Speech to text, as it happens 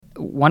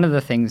one of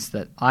the things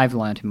that I've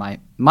learned in my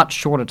much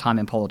shorter time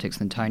in politics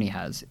than Tony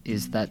has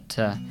is that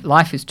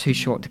life is too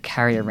short to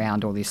carry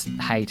around all this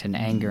hate and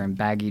anger and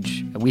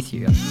baggage with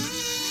you.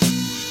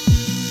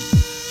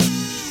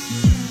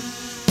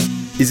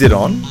 Is it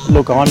on?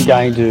 Look, I'm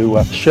going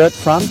to shirt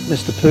front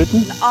Mr.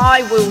 Putin.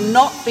 I will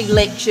not be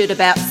lectured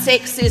about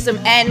sexism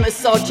and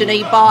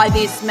misogyny by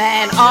this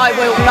man. I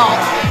will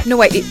not. No,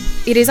 wait,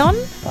 it is on?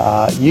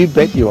 You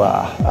bet you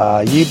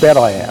are. You bet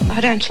I am. I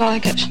don't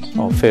like it.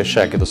 Oh, fair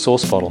shake of the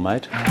sauce bottle,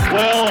 mate.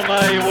 Well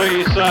may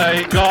we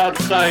say, God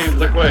save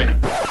the Queen,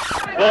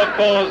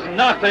 because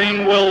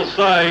nothing will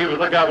save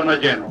the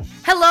Governor-General.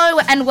 Hello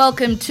and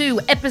welcome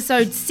to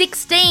episode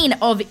 16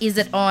 of Is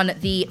It On,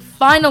 the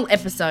final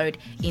episode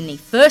in the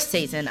first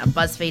season of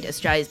BuzzFeed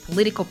Australia's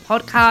political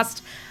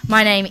podcast.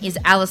 My name is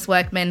Alice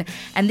Workman,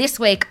 and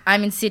this week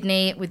I'm in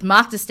Sydney with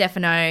Mark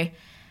DiStefano.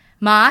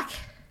 Mark,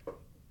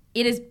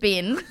 it has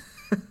been,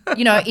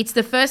 it's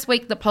the first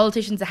week that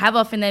politicians have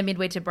off in their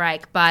midwinter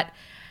break, but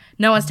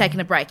no one's taken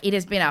a break. It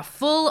has been a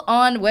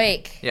full-on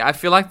week. Yeah, I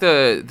feel like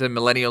the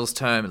millennials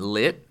term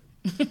lit,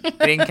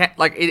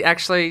 it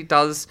actually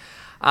does...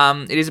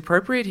 it is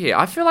appropriate here.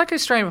 I feel like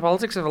Australian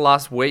politics over the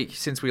last week,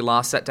 since we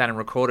last sat down and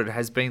recorded,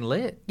 has been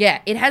lit.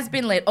 Yeah, it has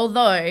been lit.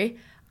 Although,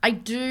 I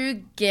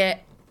do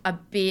get a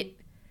bit,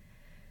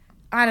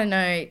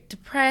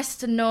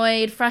 depressed,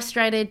 annoyed,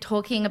 frustrated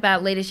talking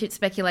about leadership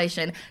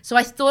speculation. So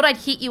I thought I'd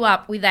hit you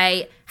up with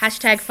a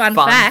hashtag fun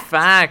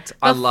fact.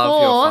 I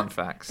love your fun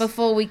facts.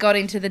 Before we got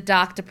into the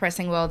dark,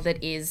 depressing world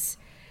that is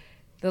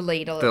the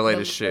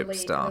leadership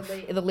stuff.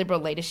 The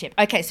Liberal leadership.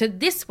 Okay, so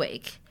this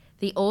week...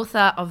 the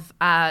author of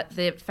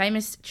the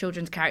famous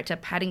children's character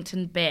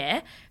Paddington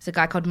Bear is a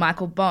guy called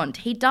Michael Bond.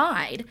 He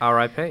died.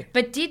 R.I.P.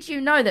 But did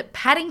you know that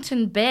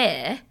Paddington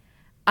Bear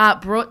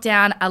brought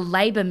down a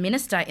Labor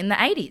minister in the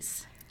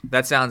 80s?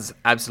 That sounds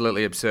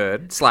absolutely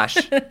absurd. /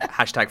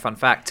 hashtag fun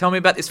fact. Tell me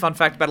about this fun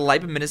fact about a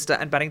Labor minister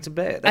and Paddington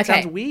Bear. That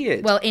sounds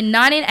weird. Well, in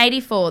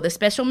 1984, the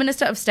Special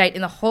Minister of State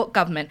in the Hawke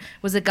government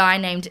was a guy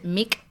named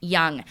Mick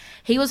Young.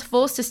 He was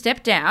forced to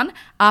step down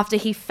after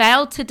he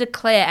failed to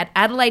declare at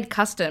Adelaide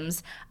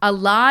Customs a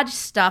large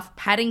stuffed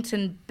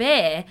Paddington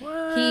Bear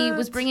he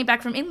was bringing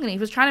back from England. He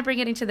was trying to bring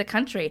it into the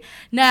country.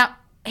 Now,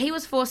 he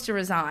was forced to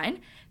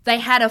resign. They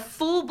had a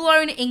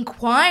full-blown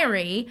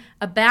inquiry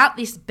about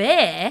this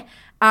bear,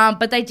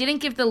 but they didn't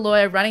give the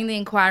lawyer running the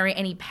inquiry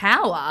any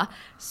power,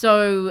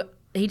 so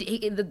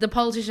the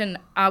politician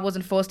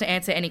wasn't forced to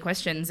answer any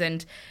questions,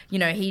 and,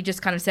 he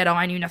just kind of said,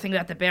 I knew nothing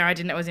about the bear, I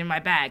didn't know it was in my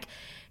bag.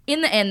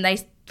 In the end, they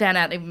found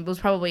out it was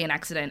probably an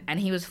accident,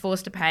 and he was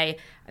forced to pay,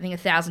 I think,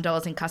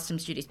 $1,000 in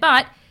customs duties.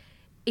 But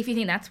if you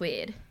think that's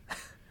weird,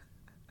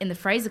 in the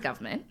Fraser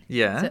government,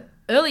 so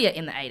earlier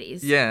in the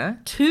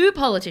 80s, two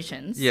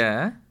politicians,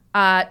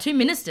 two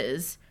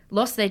ministers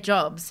lost their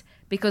jobs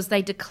because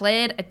they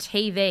declared a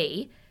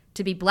TV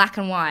to be black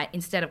and white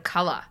instead of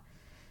colour.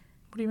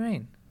 What do you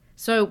mean?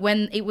 So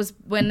when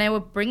they were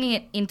bringing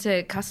it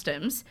into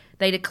customs,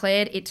 they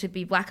declared it to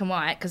be black and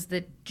white because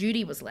the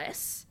duty was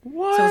less.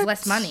 What? So it was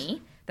less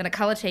money than a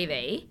colour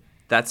TV.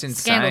 That's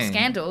insane.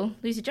 Scandal,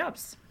 lose your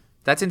jobs.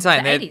 That's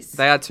insane. The 80s.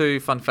 They are two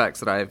fun facts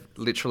that I've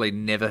literally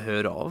never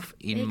heard of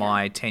in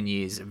my 10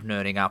 years of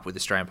nerding up with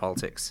Australian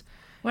politics.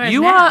 Whereas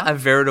you now, are a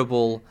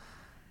veritable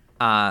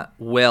an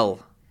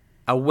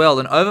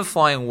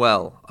overflowing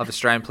well of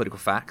Australian political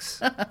facts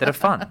that are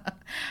fun.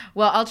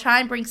 Well, I'll try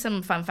and bring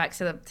some fun facts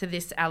to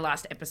this, our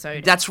last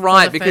episode. That's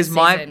right, because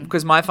season.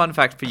 my fun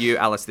fact for you,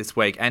 Alice, this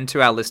week, and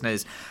to our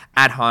listeners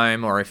at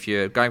home, or if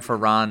you're going for a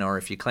run, or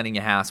if you're cleaning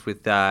your house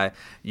with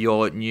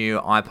your new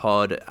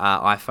iPod,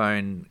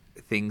 iPhone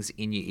things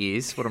in your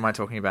ears. What am I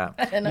talking about?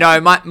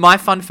 No, my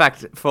fun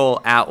fact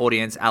for our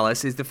audience,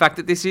 Alice, is the fact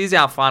that this is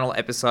our final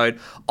episode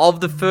of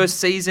the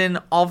first season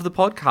of the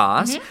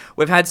podcast. Mm-hmm.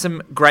 We've had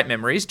some great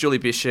memories. Julie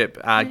Bishop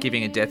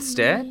giving a death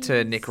stare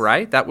to Nick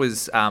Ray. That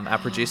was our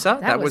producer.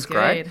 That was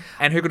great.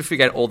 And who could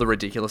forget all the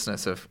ridiculously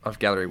of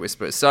Gallery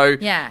Whispers? So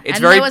there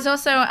was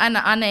also an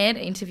unaired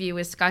interview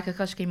with Sky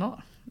Kokoschky-Moore.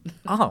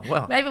 Oh,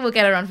 well. Maybe we'll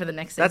get her on for the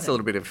next season. That's a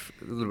little bit of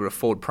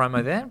forward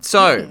promo there.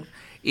 So...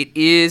 It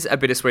is a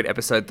bittersweet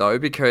episode, though,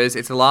 because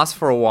it's the last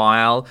for a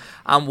while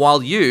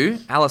you,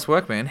 Alice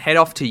Workman, head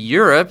off to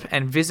Europe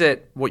and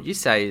visit what you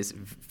say is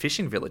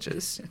fishing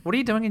villages. What are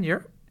you doing in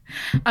Europe?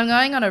 I'm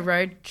going on a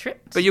road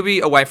trip. But you'll be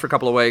away for a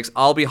couple of weeks.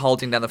 I'll be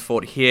holding down the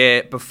fort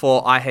here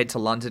before I head to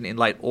London in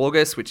late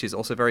August, which is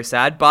also very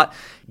sad. But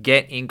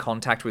get in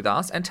contact with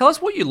us and tell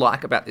us what you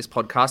like about this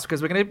podcast,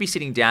 because we're going to be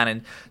sitting down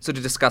and sort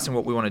of discussing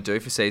what we want to do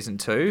for season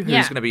 2. Who's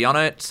going to be on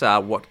it?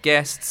 What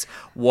guests?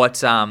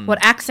 What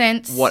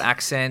accents?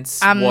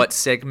 What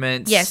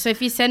segments? Yeah, so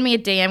if you send me a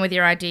DM with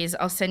your ideas,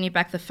 I'll send you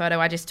back the photo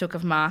I just took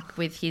of Mark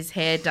with his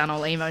hair done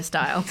all emo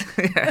style.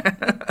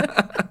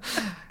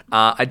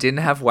 I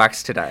didn't have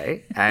wax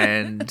today,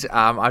 and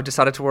I've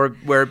decided to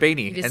wear a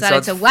beanie. You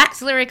decided to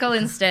wax lyrical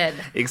instead.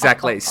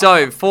 Exactly.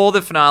 So for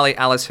the finale,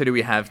 Alice, who do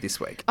we have this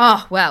week?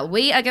 Oh, well,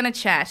 we are going to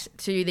chat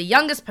to the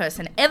youngest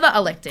person ever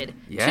elected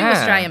to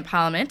Australian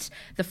Parliament,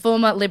 the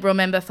former Liberal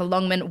member for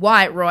Longman,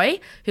 Wyatt Roy,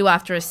 who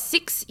after a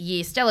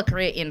 6-year stellar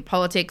career in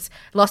politics,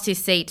 lost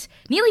his seat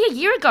nearly a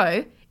year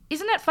ago.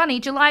 Isn't that funny?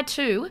 July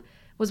 2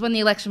 was when the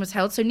election was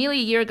held. So nearly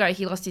a year ago,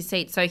 he lost his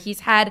seat. So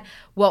he's had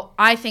what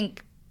I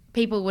think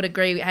people would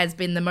agree has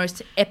been the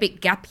most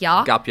epic gap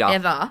year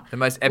ever. The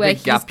most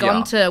epic gap year. Where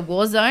he's gone to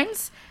war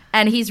zones.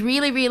 And he's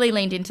really, really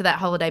leaned into that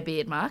holiday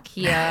beard, Mark.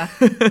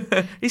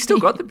 He's still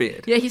got the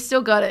beard. Yeah, he's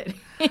still got it.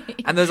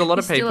 And there's a lot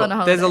of He's still people. on a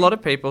holiday. There's a lot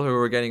of people who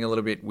are getting a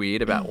little bit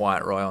weird about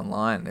Wyatt Roy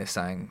online. They're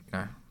saying,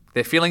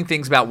 they're feeling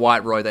things about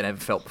Wyatt Roy they never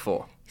felt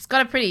before. He's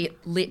got a pretty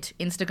lit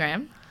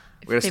Instagram.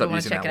 We're going to stop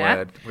using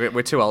that word.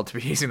 We're too old to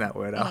be using that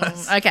word,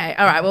 Alice. Okay,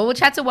 all right. Well, we'll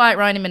chat to Wyatt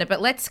Roy in a minute, but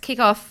let's kick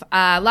off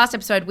last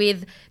episode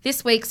with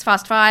this week's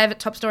Fast Five,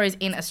 top stories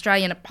in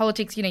Australian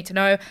politics you need to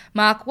know.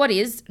 Mark, what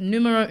is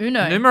numero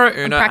uno? Numero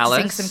uno, I'm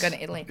practicing Alice. some going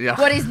to Italy. Yeah.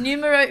 What is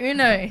numero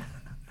uno?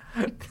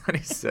 That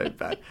is so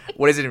bad.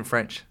 What is it in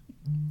French?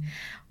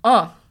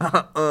 Oh.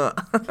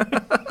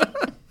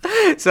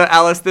 So,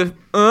 Alice, the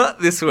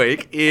this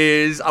week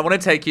is I want to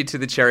take you to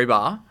the Cherry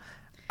Bar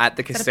at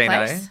the casino.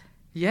 place?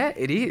 Yeah,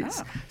 it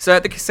is. So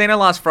at the casino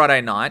last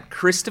Friday night,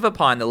 Christopher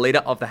Pyne, the leader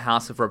of the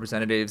House of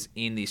Representatives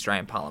in the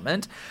Australian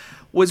Parliament,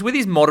 was with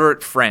his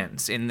moderate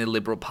friends in the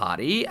Liberal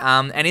Party.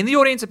 And in the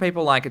audience are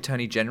people like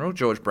Attorney General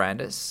George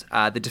Brandis,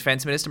 the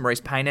Defence Minister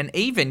Maurice Payne, and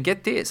even,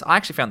 get this, I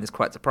actually found this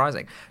quite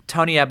surprising,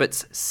 Tony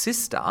Abbott's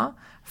sister,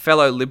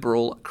 fellow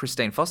Liberal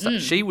Christine Foster.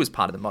 She was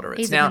part of the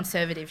moderates. He's a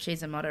Conservative,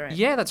 she's a moderate.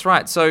 Yeah, that's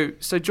right. So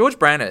George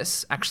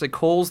Brandis actually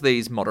calls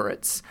these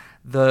moderates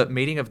the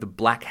meeting of the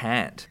Black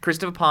Hand.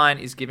 Christopher Pyne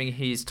is giving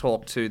his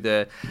talk to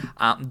the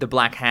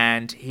Black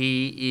Hand.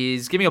 He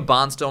is giving a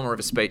barnstormer of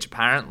a speech,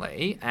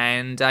 apparently,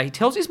 and he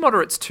tells his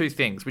moderates two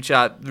things, which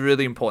are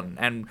really important.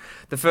 And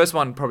the first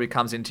one probably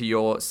comes into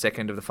your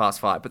second of the Fast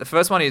Five. But the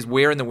first one is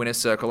we're in the winner's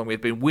circle and we've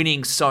been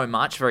winning so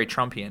much, very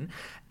Trumpian.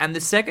 And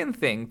the second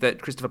thing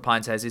that Christopher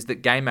Pyne says is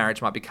that gay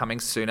marriage might be coming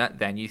sooner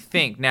than you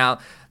think. Now,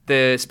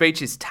 the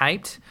speech is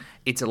taped.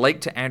 It's a leak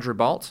to Andrew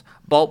Bolt.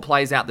 Bolt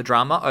plays out the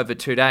drama over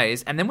 2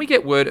 days. And then we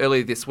get word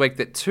earlier this week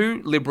that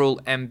two Liberal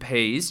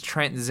MPs,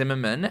 Trent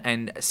Zimmerman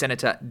and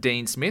Senator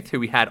Dean Smith, who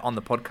we had on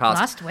the podcast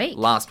last week,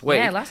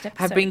 Yeah, last episode.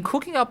 have been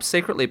cooking up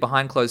secretly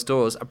behind closed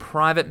doors a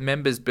private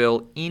members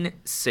bill in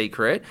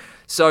secret.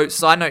 So,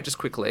 side note just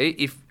quickly,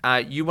 if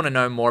you want to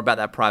know more about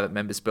that private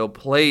members bill,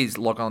 please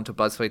log on to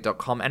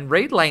BuzzFeed.com and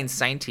read Lane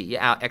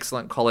Sainty, our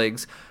excellent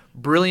colleague's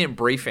brilliant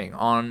briefing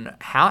on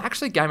how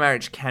actually gay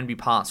marriage can be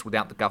passed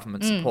without the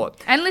government support.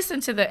 And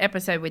listen to the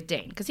episode with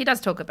Dean, because he does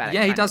talk about it.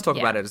 Yeah, he does talk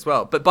about it as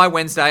well. But by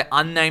Wednesday,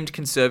 unnamed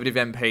Conservative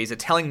MPs are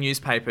telling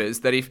newspapers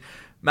that if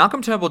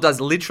Malcolm Turnbull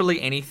does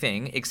literally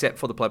anything except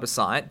for the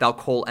plebiscite, they'll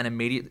call an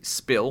immediate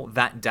spill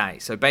that day.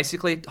 So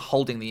basically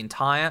holding the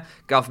entire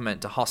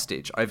government to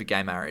hostage over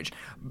gay marriage.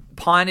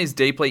 Pyne is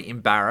deeply in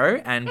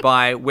barrow, and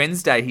by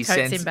Wednesday he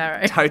Totes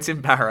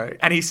in barrow.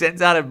 and he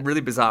sends out a really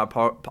bizarre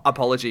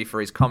apology for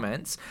his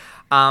comments.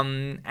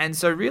 And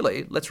so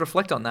really, let's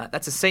reflect on that.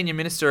 That's a senior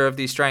minister of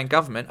the Australian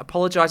government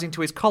apologising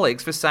to his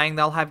colleagues for saying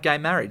they'll have gay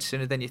marriage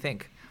sooner than you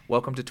think.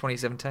 Welcome to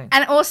 2017.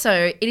 And also,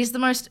 it is the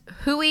most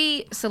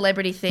hooey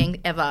celebrity thing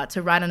ever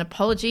to write an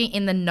apology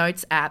in the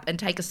Notes app and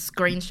take a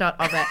screenshot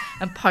of it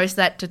and post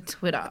that to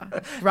Twitter,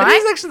 right? It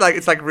is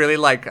actually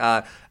something like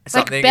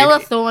Bella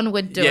Thorne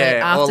would do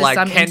it after or like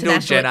some Kendall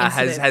international Jenner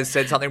incident. has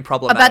said something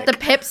problematic about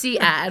the Pepsi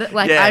ad.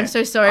 Like, I'm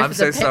so sorry for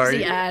the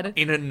Pepsi ad.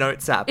 In a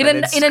Notes app. In a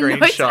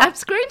Notes app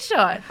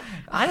screenshot.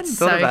 I hadn't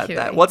thought about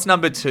that. What's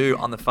number 2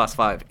 on the Fast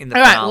Five in the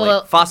All right, finale?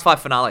 well, Fast Five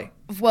finale.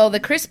 Well, the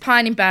Chris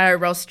Pyne in Barrow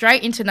rolls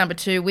straight into number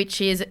 2, which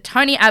is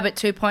Tony Abbott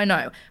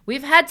 2.0.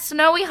 We've had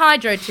Snowy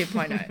Hydro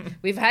 2.0.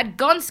 We've had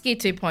Gonski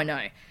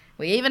 2.0.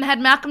 We even had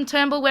Malcolm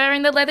Turnbull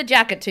wearing the leather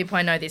jacket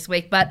 2.0 this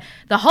week. But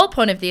the whole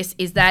point of this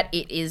is that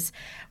it is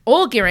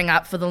all gearing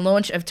up for the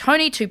launch of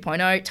Tony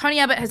 2.0. Tony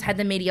Abbott has had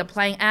the media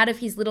playing out of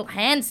his little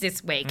hands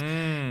this week.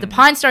 The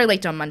Pyne story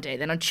leaked on Monday.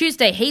 Then on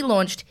Tuesday, he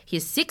launched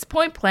his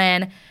 6-point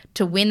plan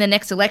to win the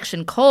next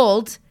election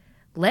called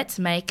Let's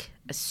Make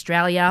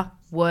Australia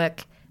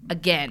Work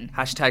Again.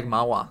 Hashtag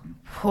Marwa.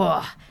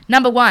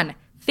 Number 1,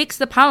 fix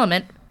the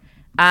parliament,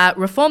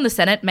 reform the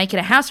Senate, make it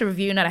a house of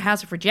review, not a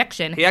house of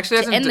rejection, He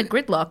actually to end the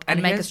gridlock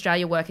and make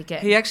Australia work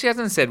again. He actually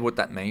hasn't said what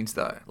that means,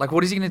 though. Like,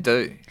 what is he going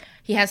to do?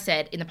 He has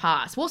said in the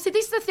past. Well, see,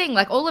 this is the thing.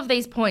 Like, all of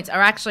these points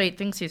are actually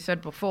things he's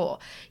said before.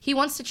 He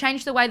wants to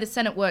change the way the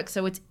Senate works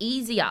so it's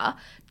easier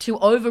to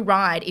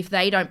override if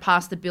they don't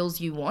pass the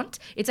bills you want.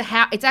 It's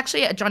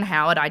actually a John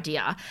Howard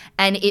idea,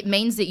 and it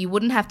means that you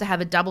wouldn't have to have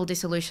a double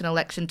dissolution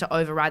election to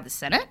override the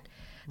Senate.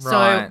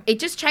 Right. So it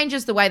just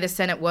changes the way the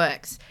Senate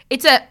works.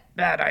 It's a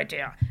bad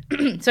idea.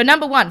 So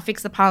number 1,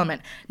 fix the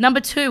parliament. Number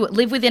 2,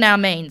 live within our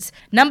means.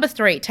 Number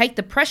 3, take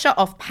the pressure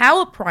off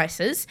power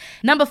prices.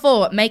 Number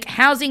 4, make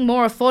housing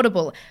more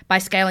affordable by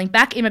scaling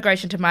back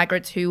immigration to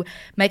migrants who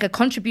make a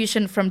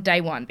contribution from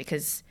day one,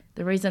 because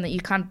the reason that you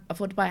can't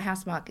afford to buy a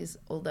house, Mark, is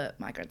all the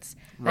migrants.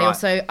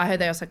 Right. I heard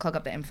they also clog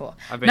up the M4.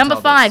 I've been Number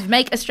told 5, this.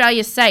 make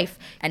Australia safe.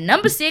 And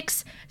number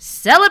 6,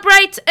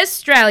 celebrate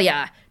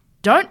Australia.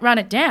 Don't run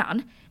it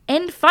down.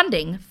 End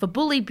funding for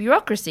bully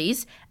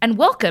bureaucracies and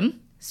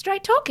welcome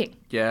straight talking.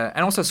 Yeah,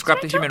 and also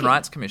scrap the Straight Human talking.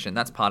 Rights Commission.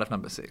 That's part of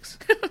number 6.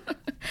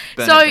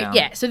 Burn So, it down.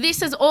 yeah, so this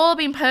has all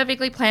been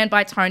perfectly planned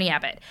by Tony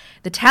Abbott.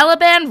 The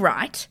Taliban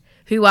right,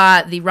 who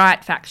are the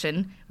right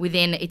faction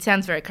within, it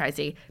sounds very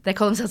crazy, they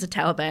call themselves a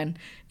Taliban.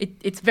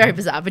 It's very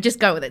bizarre, but just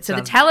go with it. So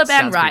the Taliban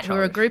sounds right, pretty who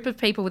are a childish. group of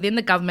people within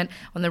the government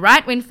on the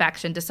right-wing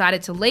faction,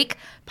 decided to leak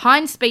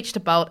Pine's speech to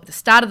Bolt at the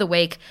start of the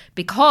week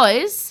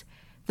because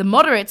the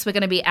moderates were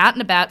going to be out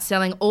and about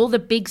selling all the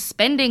big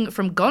spending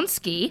from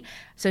Gonski.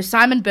 So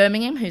Simon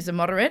Birmingham, who's a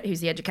moderate,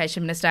 who's the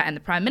education minister, and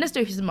the prime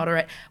minister, who's a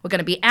moderate, were going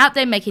to be out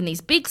there making these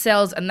big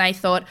sales, and they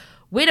thought,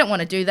 we don't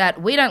want to do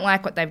that. We don't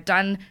like what they've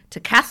done to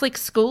Catholic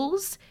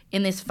schools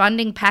in this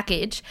funding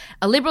package.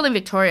 A Liberal in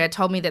Victoria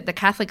told me that the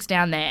Catholics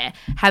down there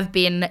have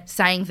been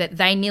saying that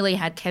they nearly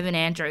had Kevin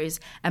Andrews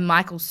and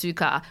Michael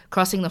Sukkar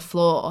crossing the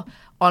floor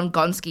on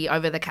Gonski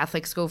over the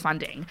Catholic school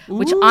funding,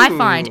 which I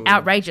find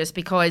outrageous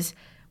because,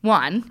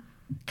 one,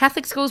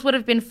 Catholic schools would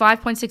have been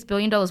 $5.6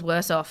 billion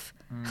worse off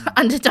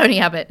under Tony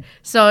Abbott.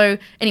 So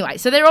anyway,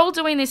 so they're all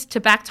doing this to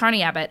back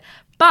Tony Abbott.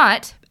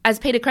 But as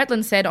Peter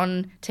Cretland said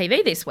on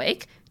TV this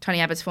week, Tony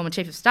Abbott's former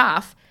chief of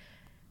staff,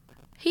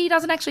 he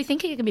doesn't actually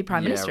think he can be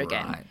prime minister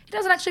again. right. He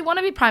doesn't actually want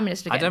to be prime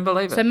minister again. don't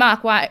believe it. So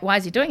Mark, why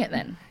is he doing it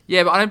then?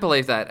 Yeah, but I don't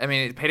believe that. I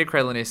mean, Peter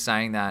Crellin is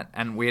saying that,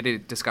 and we had a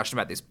discussion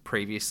about this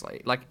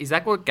previously. Like, is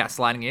that what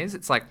gaslighting is?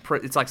 It's like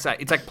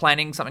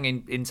planning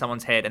something in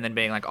someone's head and then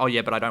being like, oh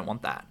yeah, but I don't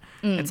want that.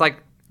 It's like,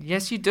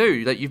 yes, you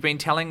do. That you've been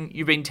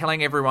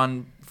telling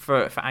everyone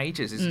for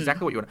ages is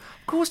exactly what you want.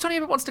 Of course, Tony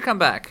Abbott wants to come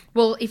back.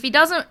 Well, if he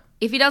doesn't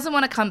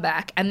want to come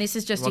back, and this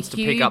is just He wants a to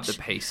huge... pick up the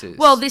pieces.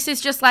 Well, this is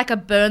just like a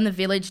burn the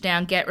village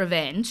down, get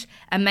revenge,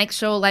 and make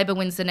sure Labor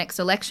wins the next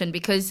election,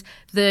 because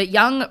the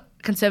young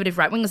Conservative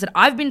right-wingers that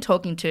I've been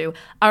talking to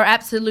are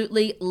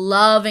absolutely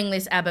loving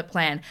this Abbott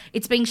plan.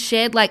 It's being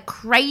shared like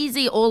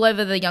crazy all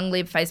over the Young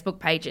Lib Facebook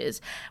pages.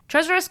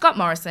 Treasurer Scott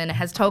Morrison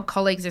has told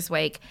colleagues this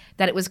week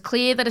that it was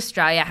clear that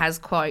Australia has,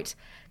 quote,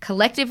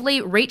 collectively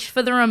reached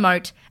for the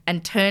remote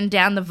and turned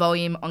down the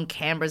volume on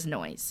Canberra's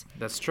noise.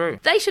 That's true.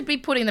 They should be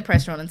putting the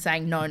pressure on and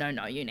saying, no,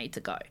 you need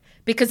to go.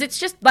 Because it's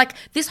just like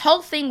this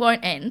whole thing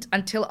won't end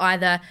until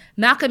either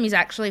Malcolm is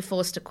actually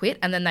forced to quit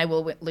and then they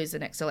will lose the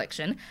next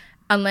election,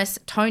 unless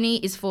Tony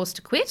is forced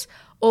to quit,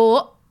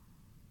 or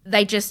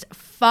they just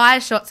fire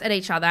shots at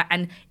each other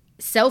and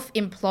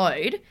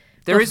self-implode.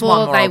 There is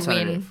one more they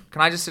alternative. win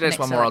Can I just suggest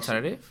one next more election.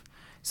 alternative?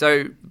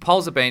 So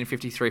polls have been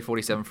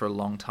 53-47 for a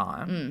long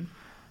time.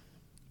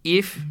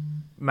 If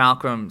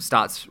Malcolm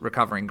starts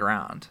recovering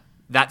ground,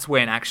 that's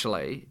when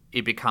actually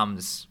it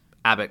becomes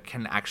Abbott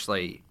can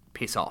actually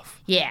piss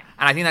off. Yeah.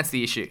 And I think that's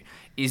the issue,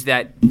 is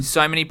that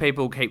so many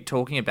people keep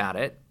talking about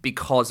it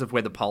because of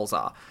where the polls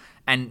are.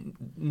 And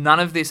none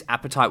of this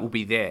appetite will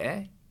be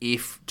there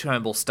if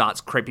Turnbull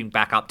starts creeping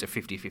back up to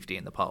 50-50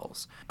 in the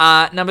polls.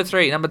 Number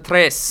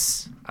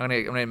tres. I'm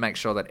gonna make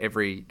sure that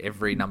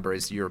every number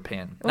is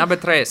European. Number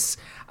tres.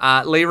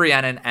 Lee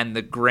Rhiannon and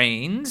the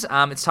Greens.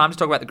 It's time to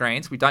talk about the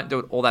Greens. We don't do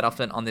it all that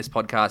often on this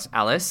podcast,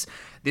 Alice.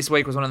 This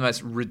week was one of the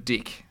most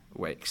ridiculous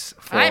weeks.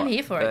 I'm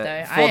here for it,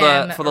 though.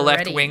 For the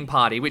ready. left-wing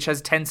party, which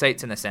has 10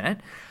 seats in the Senate.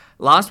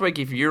 Last week,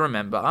 if you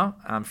remember,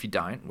 if you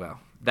don't, well,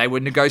 they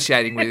were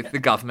negotiating with the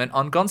government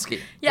on Gonski.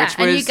 Yeah, which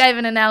and was, you gave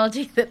an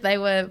analogy that they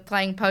were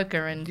playing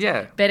poker and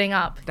betting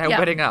up. They were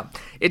betting up.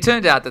 It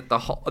turned out that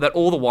that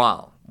all the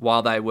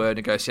while they were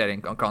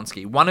negotiating on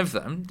Gonski, one of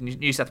them,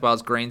 New South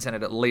Wales Green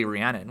Senator Lee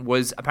Rhiannon,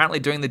 was apparently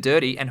doing the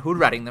dirty and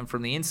hood-ratting them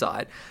from the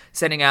inside,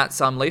 sending out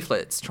some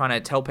leaflets trying to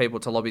tell people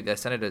to lobby their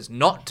senators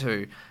not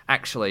to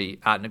actually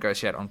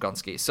negotiate on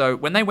Gonski. So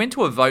when they went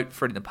to a vote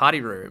for it in the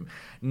party room,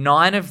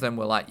 9 of them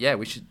were like, yeah,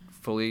 we should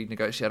fully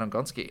negotiate on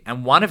Gonski.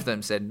 And one of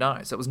them said no.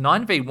 So it was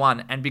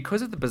 9v1. And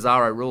because of the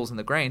bizarro rules in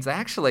the Greens, they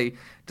actually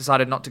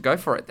decided not to go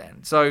for it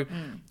then. So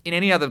in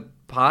any other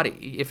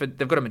party, if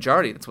they've got a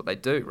majority, that's what they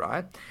do,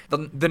 right?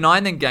 The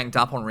 9 then ganged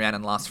up on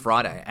Rhiannon last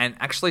Friday and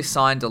actually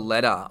signed a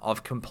letter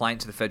of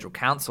complaint to the Federal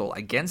Council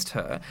against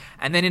her.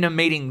 And then in a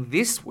meeting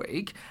this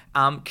week,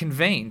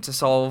 convened to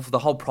solve the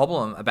whole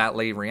problem about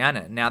Lee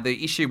Rhiannon. Now,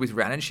 the issue with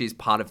Rhiannon, she's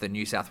part of the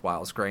New South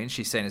Wales Greens.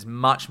 She's seen as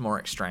much more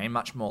extreme,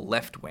 much more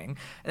left-wing.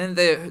 And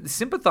the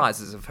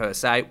sympathisers of her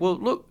say, well,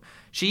 look,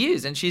 she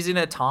is, and she's in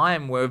a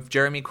time with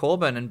Jeremy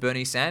Corbyn and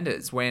Bernie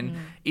Sanders when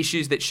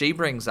issues that she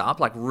brings up,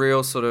 like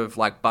real sort of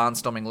like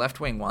barnstorming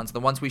left-wing ones,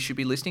 the ones we should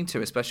be listening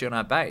to, especially on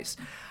our base.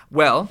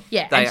 Well,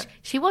 Yeah, and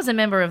she was a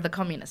member of the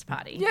Communist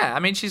Party. Yeah, I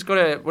mean, she's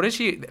got what is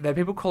she?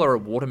 People call her a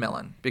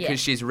watermelon because Yeah.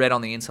 she's red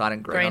on the inside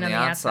and green on the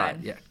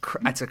outside. Yeah,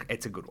 it's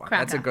a good one.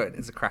 Cracker.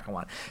 It's a cracker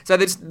one. So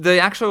the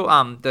actual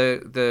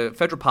the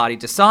Federal Party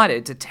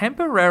decided to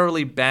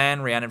temporarily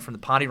ban Rhiannon from the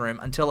party room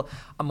until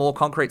a more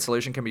concrete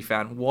solution can be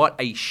found. What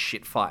a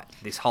shit fight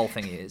this whole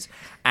thing is.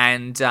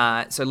 And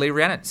so Lee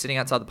Rhiannon sitting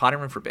outside the party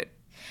room for a bit.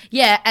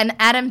 Yeah, and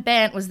Adam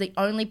Bandt was the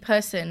only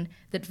person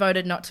that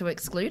voted not to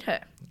exclude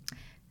her.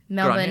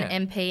 Melbourne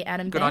MP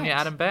Adam Bandt. Good on you,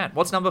 Adam Bandt.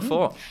 What's number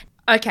 4?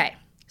 Okay,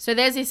 so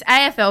there's this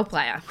AFL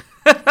player.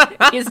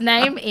 His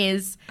name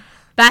is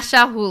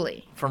Basher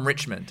Hooley. From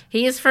Richmond.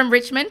 He is from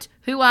Richmond.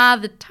 Who are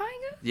the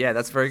Tigers? Yeah,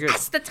 that's very good.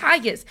 That's the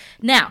Tigers.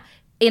 Now,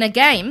 in a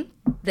game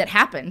that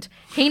happened,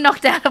 he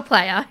knocked out a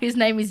player whose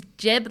name is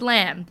Jeb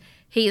Lamb.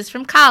 He is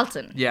from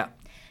Carlton. Yeah.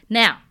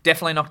 Now,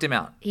 definitely knocked him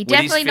out. He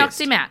definitely knocked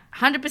him out.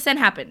 100%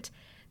 happened.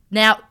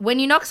 Now, when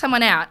you knock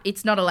someone out,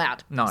 it's not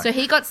allowed. No. So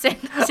he got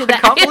sent to the I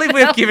can't believe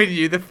we've AFL. given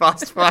you the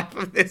fast five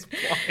of this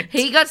point.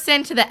 He got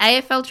sent to the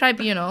AFL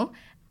tribunal,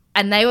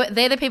 and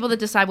they're the people that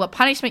decide what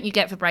punishment you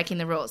get for breaking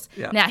the rules.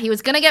 Yeah. Now, he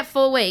was going to get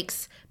 4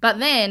 weeks, but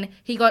then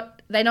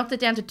they knocked it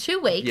down to 2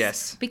 weeks.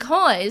 Yes.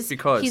 Because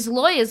Because his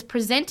lawyers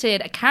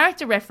presented a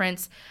character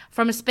reference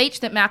from a speech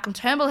that Malcolm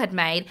Turnbull had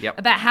made Yep.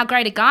 about how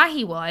great a guy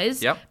he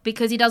was Yep.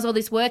 because he does all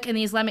this work in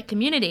the Islamic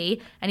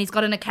community and he's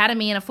got an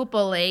academy and a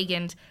football league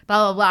and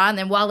blah, blah, blah. And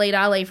then Waleed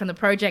Ali from the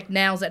project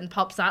nails it and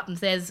pops up and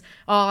says,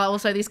 oh,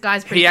 also this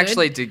guy's pretty He good.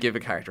 actually did give a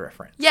character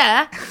reference.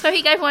 Yeah, so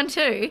he gave one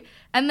too.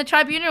 And the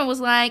tribunal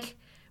was like,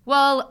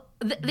 well,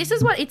 this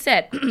is what it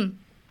said.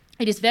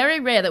 It is very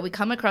rare that we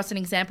come across an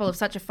example of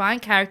such a fine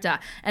character.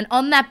 And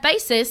on that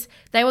basis,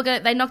 they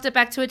knocked it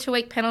back to a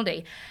 2-week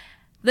penalty.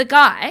 The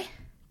guy,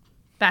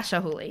 Basher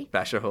Hooley,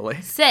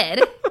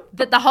 said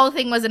that the whole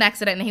thing was an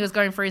accident and he was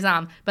going for his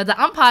arm. But the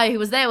umpire who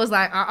was there was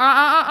like,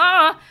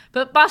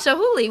 But Basher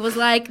Hooley was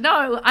like,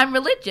 no, I'm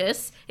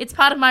religious. It's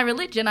part of my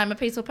religion. I'm a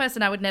peaceful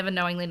person. I would never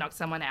knowingly knock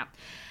someone out.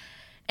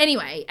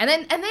 Anyway, and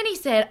then he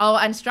said, oh,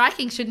 and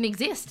striking shouldn't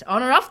exist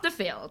on or off the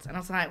field. And I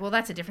was like, well,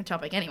 that's a different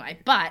topic anyway.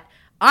 But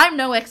I'm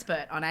no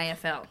expert on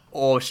AFL.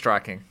 Or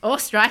striking.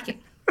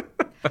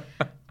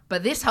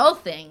 But this whole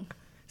thing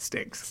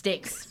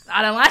stinks.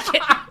 I don't like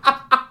it.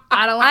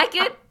 I don't like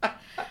it.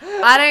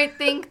 I don't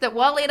think that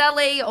Waleed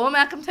Ali or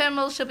Malcolm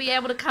Turnbull should be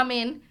able to come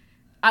in.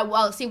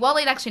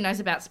 Waleed actually knows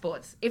about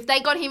sports. If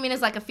they got him in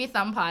as like a 5th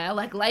umpire,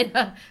 like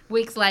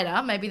weeks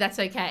later, maybe that's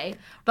okay.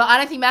 But I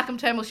don't think Malcolm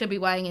Turnbull should be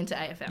weighing into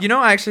AFL. You know,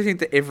 I actually think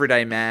the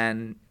everyday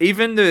man,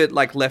 even the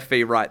like left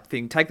v right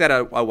thing, take that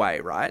away,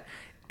 right?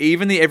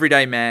 Even the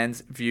everyday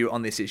man's view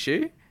on this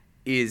issue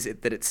is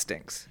that it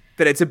stinks.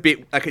 That it's a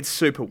bit, like it's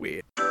super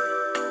weird.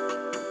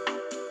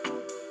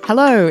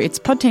 Hello, it's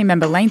pod team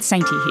member Lane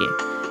Sainty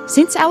here.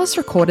 Since Alice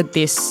recorded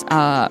this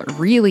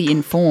really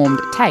informed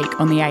take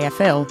on the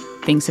AFL,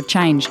 things have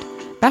changed.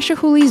 Basher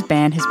Hooley's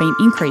ban has been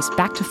increased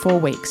back to 4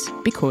 weeks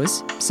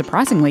because,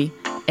 surprisingly,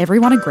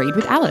 everyone agreed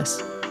with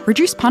Alice.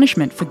 Reduced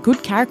punishment for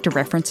good character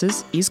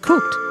references is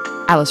cooked.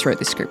 Alice wrote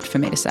this script for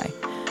me to say.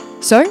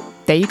 So,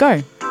 there you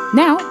go.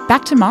 Now,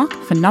 back to Mark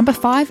for number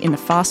 5 in the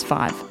Fast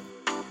 5.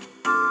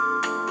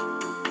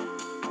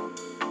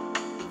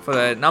 For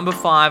the number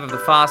 5 of the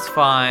Fast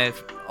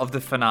 5 of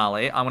the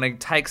finale, I want to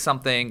take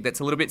something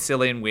that's a little bit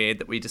silly and weird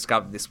that we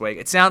discovered this week.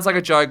 It sounds like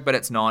a joke, but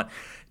it's not.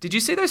 Did you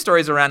see those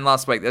stories around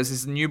last week? There was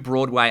this new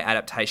Broadway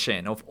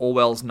adaptation of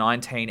Orwell's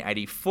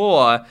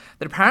 1984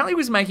 that apparently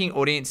was making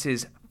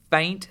audiences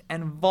faint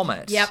and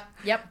vomit.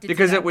 Yep.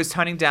 Because it was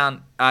toning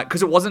down,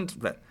 because it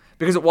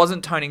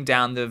wasn't toning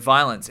down the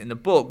violence in the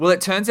book. Well,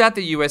 it turns out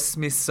the US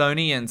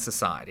Smithsonian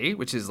Society,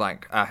 which is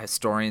like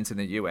historians in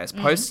the US,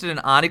 posted an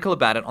article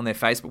about it on their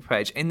Facebook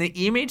page. And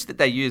the image that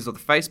they used, or the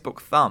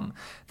Facebook thumb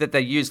that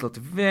they used, looked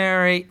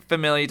very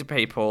familiar to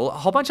people. A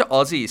whole bunch of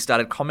Aussies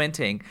started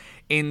commenting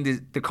in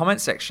the comment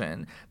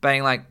section,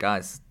 being like,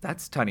 guys,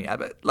 that's Tony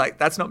Abbott. Like,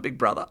 that's not Big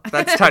Brother.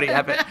 That's Tony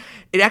Abbott.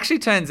 It actually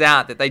turns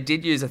out that they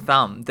did use a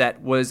thumb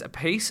that was a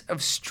piece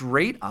of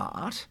street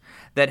art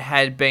that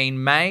had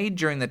been made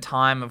during the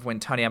time of when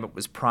Tony Abbott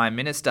was Prime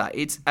Minister.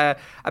 It's a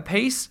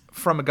piece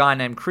from a guy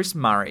named Chris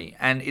Murray,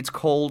 and it's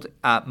called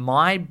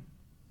My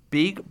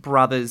Big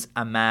Brother's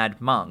a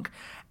Mad Monk.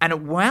 And it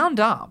wound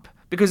up,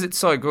 because it's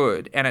so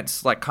good, and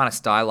it's like kind of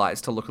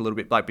stylized to look a little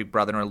bit like Big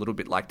Brother and a little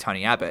bit like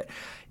Tony Abbott,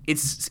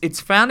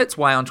 it's found its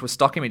way onto a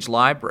stock image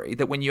library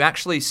that when you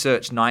actually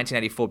search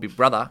 1984 Big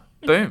Brother,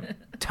 boom,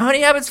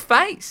 Tony Abbott's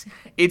face.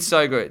 It's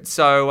so good.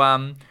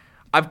 So,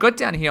 I've got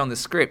down here on the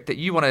script that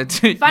you wanted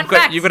to... You've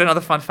got another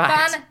fun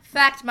fact. Fun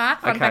fact,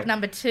 Mark. Fun fact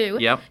number 2.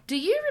 Yep. Do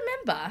you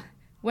remember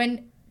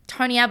when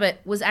Tony Abbott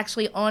was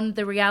actually on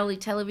the reality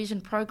television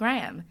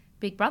program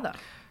Big Brother?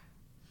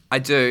 I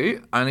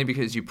do, only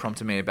because you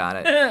prompted me about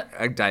it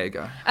a day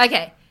ago.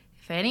 Okay.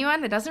 For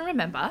anyone that doesn't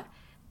remember,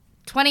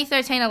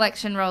 2013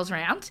 election rolls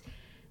around.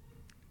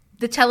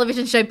 The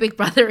television show Big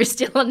Brother is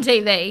still on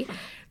TV.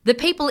 The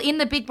people in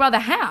the Big Brother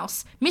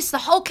house missed the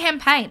whole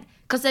campaign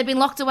because they've been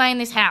locked away in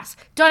this house.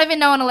 Don't even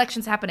know an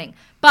election's happening.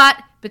 But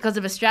because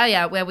of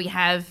Australia, where we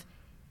have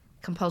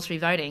compulsory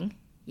voting?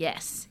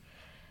 Yes.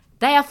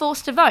 They are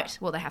forced to vote.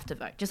 Well, they have to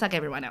vote, just like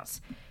everyone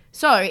else.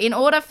 So in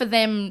order for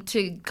them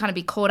to kind of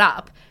be caught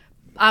up,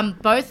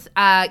 both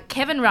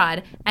Kevin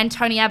Rudd and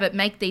Tony Abbott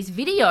make these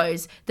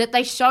videos that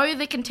they show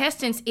the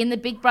contestants in the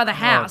Big Brother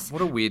house.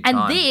 What a weird time.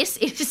 And this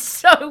is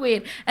so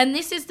weird. And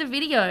this is the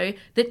video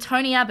that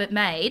Tony Abbott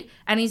made,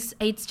 and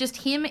it's just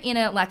him in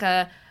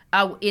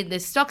in the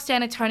stock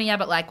standard Tony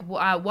Abbott,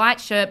 white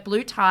shirt,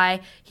 blue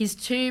tie, his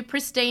two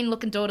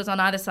pristine-looking daughters on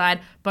either side,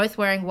 both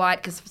wearing white,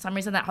 because for some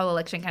reason that whole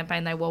election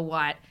campaign they wore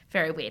white.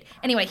 Very weird.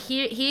 Anyway,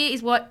 here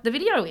is what the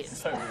video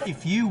is.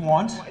 If you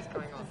want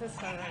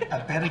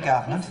a better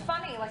government,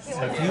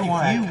 if you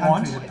want our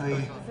country to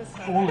be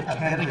all it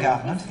can be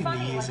government in the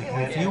years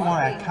ahead, if you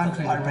want our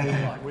country to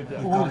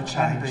be all it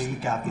can be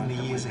in the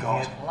years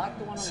ahead,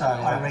 so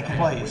I reckon,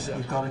 please,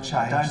 you've got to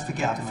change. Don't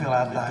forget to fill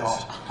out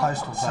those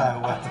postal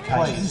vote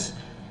applications.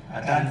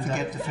 Don't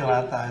forget to fill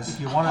out those. If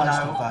you want to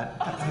know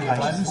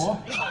applications,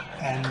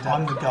 and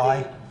I'm the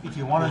guy. If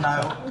you want to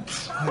know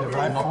who to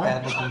vote for,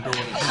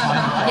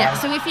 yeah,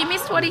 so if you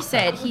missed what he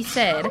said,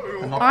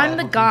 I'm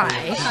the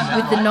guy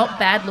with the not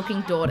bad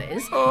looking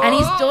daughters, and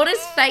his daughter's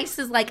face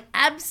is like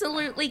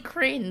absolutely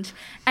cringe.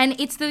 And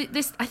it's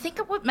I think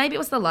maybe it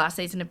was the last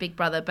season of Big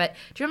Brother, but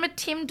do you remember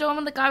Tim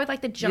Dorman, the guy with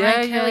like the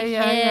giant curly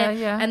hair?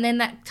 Yeah. And then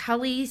that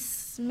Tully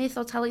Smith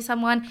or Tully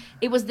someone,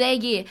 it was their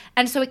year.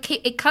 And so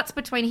it cuts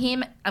between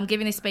him, I'm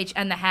giving this speech,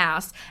 and the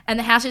house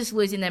is just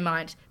losing their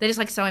mind. They're just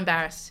like so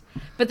embarrassed.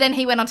 But then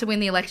he went on to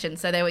win the election,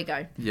 so there we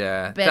go.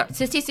 Yeah. But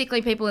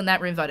statistically, people in that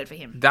room voted for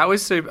him. That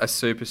was a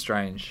super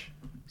strange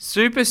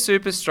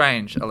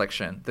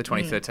election, the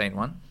 2013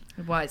 one.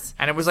 It was.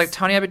 And it was like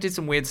Tony Abbott did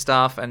some weird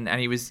stuff, and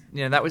he was,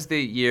 that was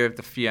the year of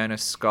the Fiona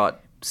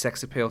Scott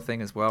sex appeal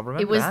thing as well,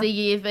 remember It was that? the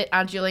year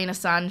that Julian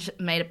Assange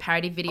made a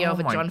parody video of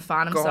a John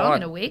Farnham song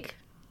in a wig.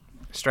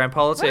 Australian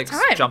politics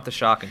jumped the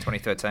shark in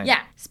 2013.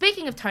 Yeah.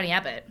 Speaking of Tony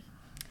Abbott,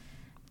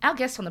 our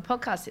guest on the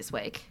podcast this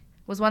week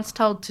was once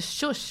told to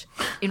shush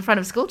in front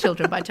of school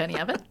children by Tony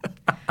Abbott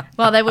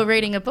while they were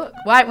reading a book.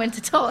 White went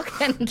to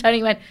talk and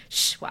Tony went,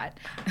 shh, White.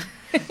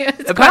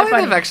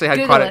 Apparently they've actually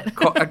had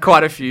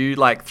quite a few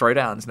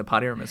throwdowns in the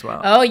party room as well.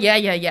 Oh,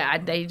 yeah.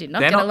 They did not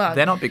get along.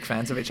 They're not big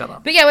fans of each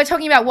other. But yeah, we're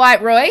talking about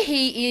White Roy.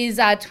 He is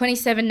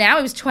 27 now.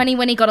 He was 20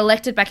 when he got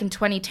elected back in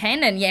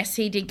 2010. And yes,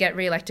 he did get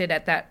re-elected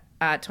at that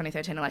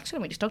 2013 election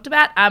we just talked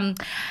about.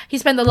 He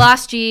spent the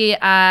last year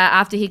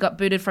after he got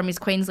booted from his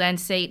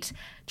Queensland seat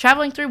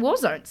travelling through war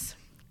zones,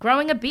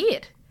 growing a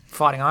beard.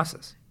 Fighting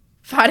ISIS.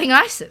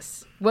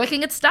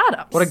 Working at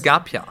startups. What a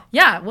gap year.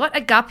 Yeah, what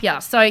a gap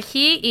year. So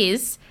here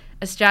is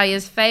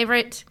Australia's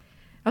favourite,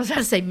 I was about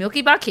to say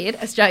Milky Bar Kid,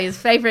 Australia's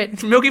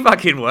favourite Milky Bar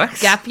Kid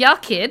works. Gap year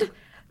kid,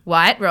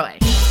 White Roy.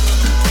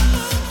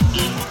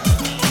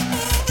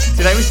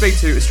 Today we speak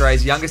to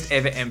Australia's youngest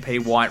ever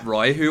MP, White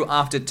Roy, who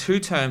after 2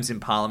 terms in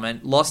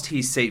Parliament lost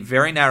his seat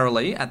very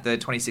narrowly at the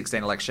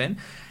 2016 election,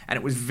 and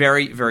it was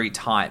very, very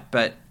tight.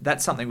 But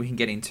that's something we can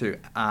get into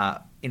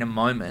in a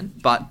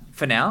moment. But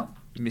for now,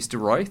 Mr.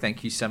 Roy,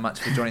 thank you so much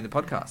for joining the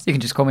podcast. You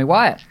can just call me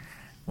Wyatt.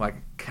 Well, I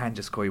can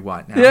just call you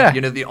White now. Yeah.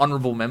 The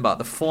honourable member,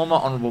 the former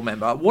honourable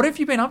member. What have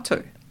you been up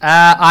to?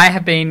 I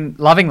have been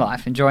loving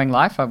life, enjoying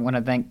life. I want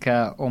to thank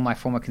all my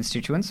former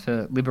constituents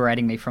for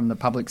liberating me from the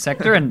public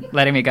sector and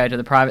letting me go to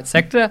the private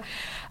sector.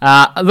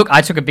 Look,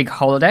 I took a big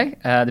holiday.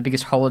 The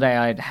biggest holiday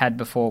I'd had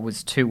before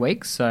was 2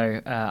 weeks,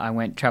 so I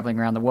went travelling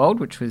around the world,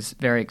 which was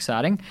very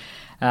exciting.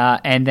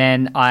 And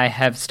then I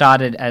have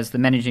started as the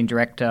Managing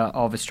Director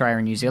of Australia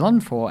and New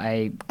Zealand for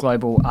a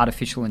global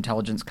artificial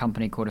intelligence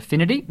company called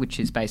Affinity, which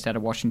is based out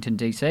of Washington,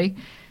 D.C.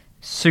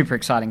 Super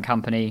exciting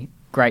company.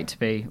 Great to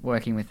be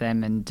working with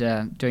them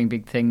and doing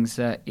big things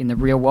in the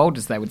real world,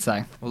 as they would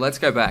say. Well, let's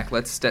go back.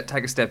 Let's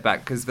take a step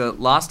back, because the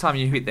last time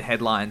you hit the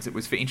headlines, it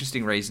was for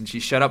interesting reasons. You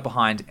showed up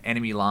behind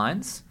enemy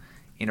lines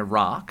in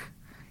Iraq.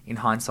 In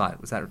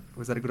hindsight, was that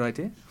a good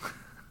idea?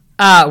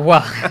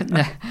 Well...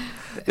 no.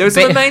 There were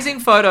some amazing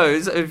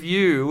photos of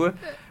you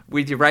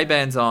with your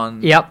Ray-Bans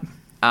on. Yep.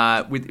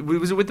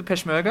 Was it with the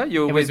Peshmerga?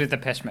 It was with the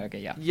Peshmerga,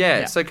 yeah.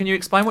 Yeah. So can you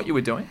explain what you were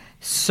doing?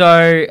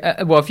 So,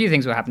 a few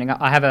things were happening.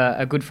 I have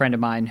a good friend of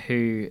mine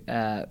who,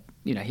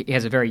 he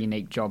has a very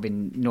unique job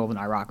in northern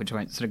Iraq, which I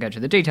won't sort of go to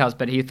the details,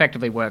 but he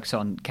effectively works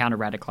on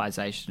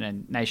counter-radicalisation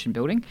and nation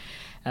building.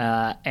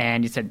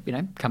 And he said,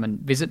 come and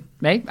visit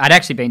me. I'd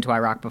actually been to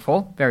Iraq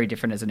before, very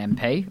different as an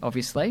MP,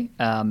 obviously,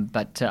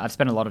 but I've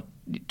spent a lot of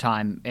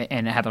time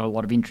and have a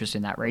lot of interest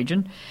in that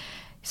region.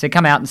 He said,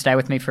 come out and stay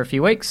with me for a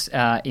few weeks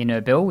in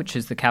Erbil, which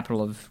is the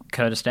capital of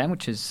Kurdistan,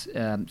 which is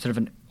sort of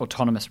an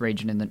autonomous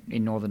region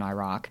in northern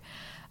Iraq.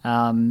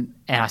 And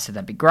I said,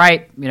 that'd be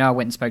great. I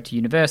went and spoke to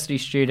university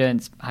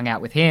students, hung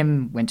out with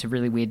him, went to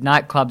really weird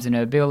nightclubs in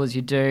Erbil, as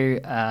you do.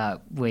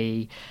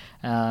 We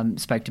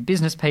spoke to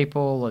business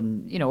people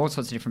and, all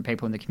sorts of different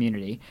people in the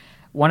community.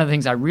 One of the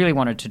things I really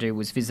wanted to do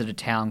was visit a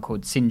town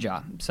called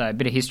Sinjar. So a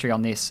bit of history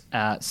on this.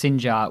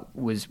 Sinjar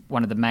was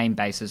one of the main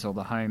bases or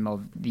the home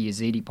of the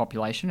Yazidi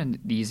population, and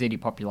the Yazidi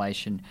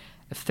population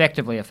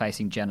effectively are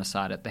facing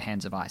genocide at the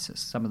hands of ISIS.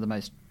 Some of the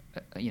most,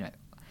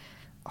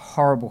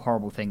 horrible,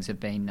 horrible things have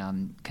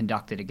been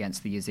conducted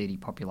against the Yazidi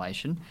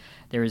population.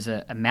 There is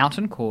a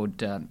mountain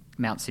called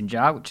Mount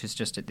Sinjar, which is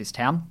just at this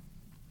town.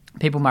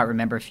 People might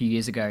remember a few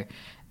years ago,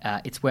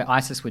 it's where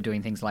ISIS were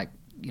doing things like,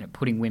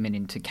 putting women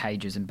into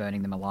cages and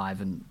burning them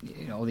alive, and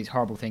all these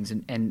horrible things.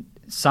 And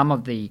some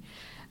of the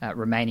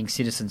remaining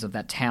citizens of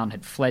that town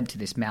had fled to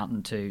this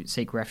mountain to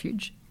seek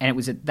refuge. And it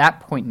was at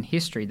that point in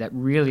history that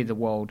really the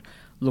world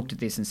looked at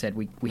this and said,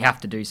 we have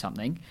to do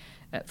something.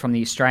 From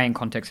the Australian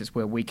context, it's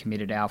where we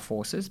committed our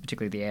forces,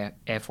 particularly the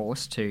Air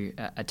Force, to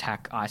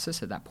attack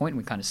ISIS at that point.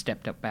 We kind of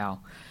stepped up our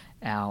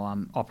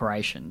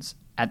operations.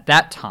 At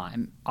that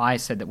time, I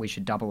said that we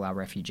should double our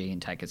refugee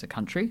intake as a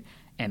country,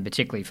 and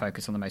particularly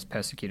focus on the most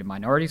persecuted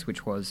minorities,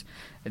 which was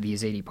the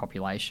Yazidi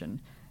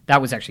population.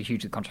 That was actually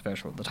hugely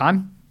controversial at the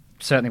time.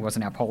 Certainly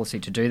wasn't our policy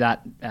to do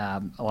that.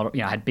 I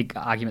had big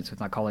arguments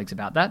with my colleagues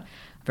about that.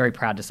 Very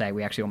proud to say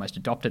we actually almost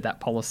adopted that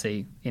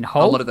policy in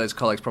whole. A lot of those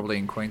colleagues probably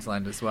in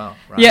Queensland as well,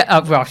 right? Yeah,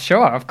 well,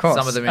 sure, of course.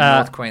 Some of them in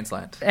North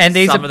Queensland. And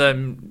some of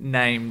them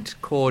named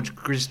George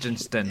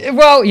Christensen.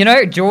 Well,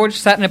 George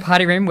sat in a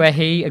party room where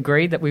he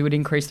agreed that we would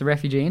increase the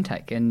refugee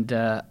intake. And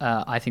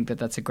I think that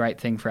that's a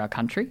great thing for our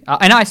country.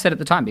 And I said at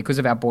the time, because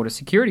of our border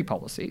security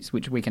policies,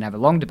 which we can have a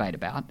long debate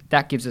about,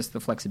 that gives us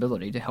the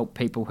flexibility to help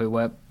people who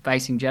were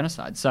facing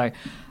genocide. So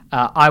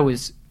I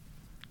was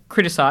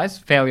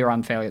criticised, fairly or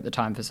unfairly at the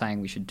time, for saying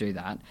we should do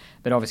that.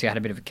 But obviously I had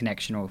a bit of a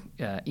connection or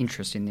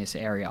interest in this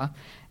area.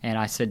 And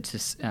I said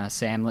to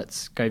Sam,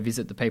 let's go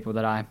visit the people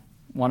that I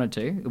wanted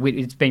to.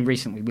 It's been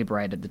recently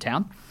liberated, the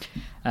town.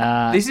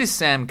 This is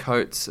Sam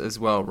Coates as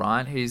well,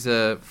 right? He's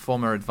a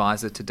former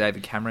advisor to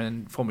David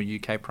Cameron, former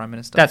UK Prime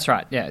Minister. That's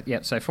right,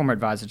 yeah. So former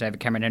advisor to David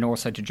Cameron, and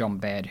also to John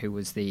Baird, who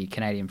was the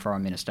Canadian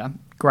Foreign Minister.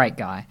 Great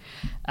guy.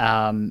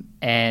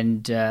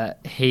 And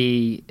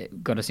he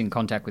got us in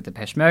contact with the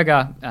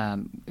Peshmerga,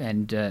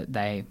 and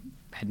they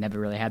had never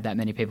really had that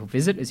many people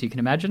visit, as you can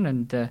imagine,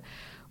 and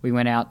we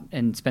went out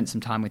and spent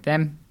some time with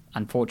them.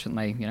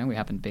 Unfortunately, we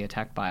happened to be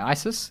attacked by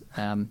ISIS.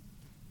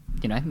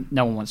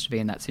 No one wants to be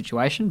in that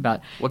situation,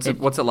 but... What's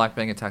it like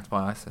being attacked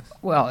by ISIS?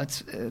 Well,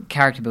 it's a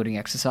character-building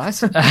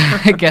exercise,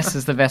 I guess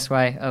is the best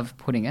way of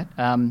putting it.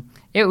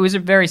 It was a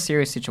very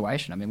serious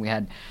situation. I mean, we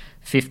had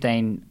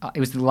 15... it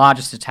was the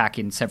largest attack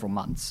in several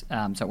months,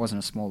 so it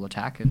wasn't a small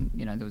attack, and,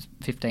 there was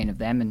 15 of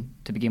them, and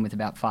to begin with,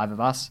 about 5 of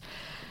us.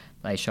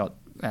 They shot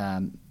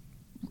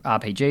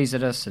RPGs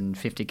at us and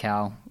 50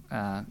 cal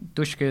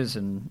dushkas,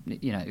 and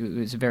it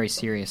was a very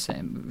serious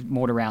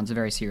mortar rounds, a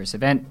very serious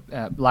event.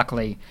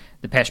 Luckily,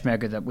 the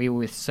Peshmerga that we were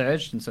with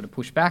surged and sort of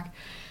pushed back,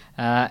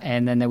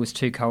 and then there was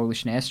 2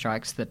 coalition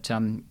airstrikes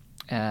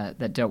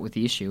that dealt with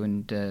the issue.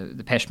 And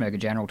the Peshmerga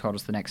general told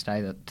us the next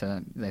day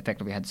that they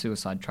effectively had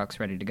suicide trucks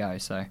ready to go.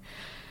 So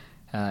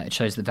it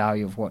shows the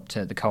value of what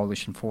the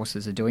coalition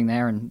forces are doing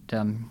there, and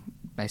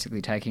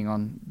basically taking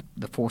on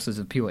the forces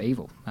of pure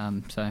evil.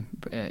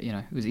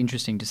 It was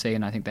interesting to see,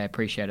 and I think they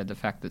appreciated the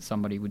fact that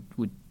somebody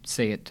would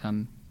see it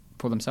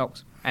for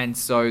themselves. And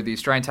so the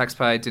Australian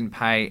taxpayer didn't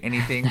pay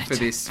anything for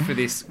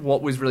this.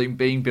 What was really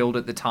being billed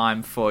at the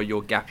time for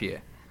your gap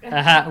year?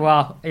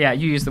 Well, yeah,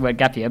 you used the word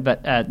gap year,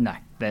 but no,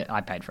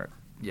 I paid for it.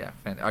 Yeah,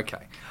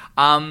 okay.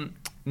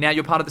 Now,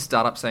 you're part of the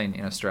startup scene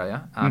in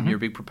Australia. You're a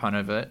big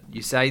proponent of it.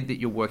 You say that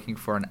you're working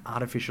for an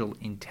artificial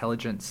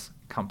intelligence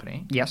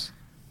company. Yes.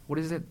 What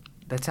is it?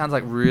 That sounds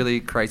like really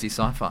crazy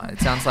sci-fi.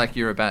 It sounds like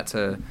you're about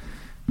to,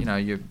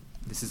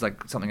 this is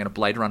like something in a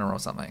Blade Runner or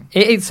something.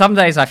 Some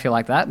days I feel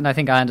like that, and I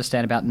think I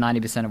understand about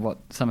 90% of what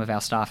some of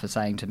our staff are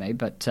saying to me.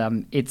 But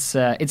it's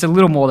a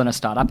little more than a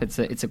startup. It's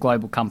a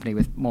global company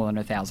with more than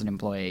 1,000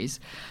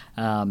 employees,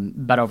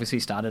 but obviously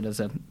started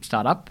as a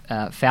startup,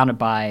 founded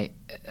by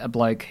a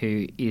bloke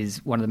who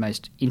is one of the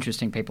most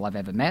interesting people I've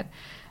ever met.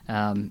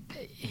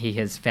 He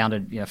has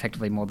founded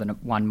effectively more than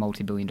one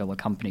multi-billion-dollar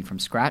company from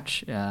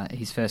scratch.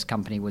 His first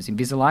company was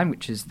Invisalign,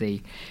 which is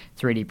the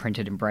 3D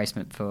printed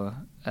replacement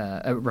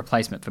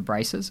for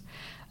braces.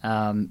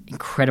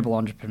 Incredible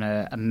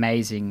entrepreneur,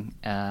 amazing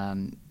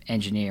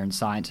engineer and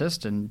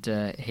scientist, and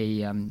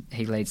he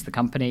leads the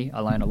company.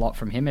 I learn a lot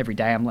from him. Every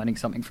day I'm learning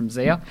something from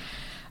Zia.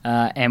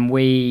 And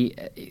we,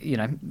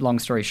 long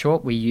story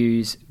short, we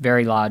use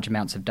very large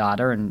amounts of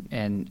data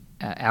and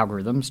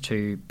algorithms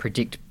to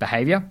predict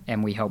behaviour,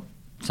 and we help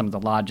some of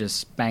the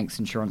largest banks,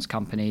 insurance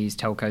companies,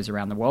 telcos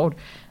around the world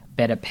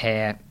better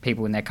pair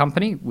people in their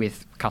company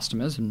with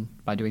customers, and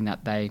by doing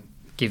that they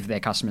give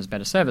their customers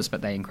better service,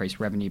 but they increase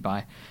revenue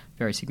by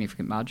very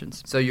significant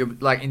margins. So you're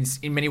like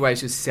in many ways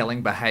just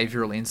selling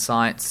behavioural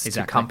insights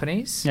to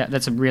companies? Yeah,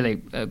 that's a really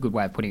good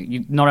way of putting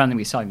it. Not only are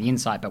we selling the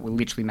insight, but we're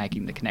literally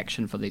making the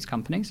connection for these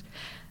companies.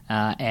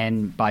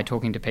 And by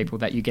talking to people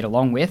that you get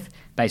along with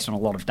based on a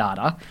lot of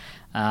data,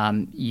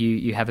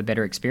 you have a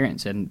better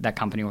experience, and that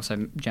company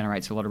also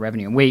generates a lot of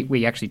revenue. And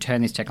we actually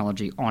turn this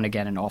technology on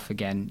again and off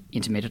again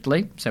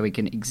intermittently, so we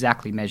can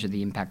exactly measure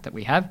the impact that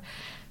we have.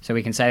 So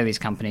we can say to these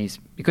companies,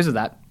 because of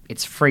that,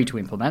 it's free to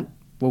implement.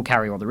 We'll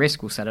carry all the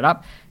risk, we'll set it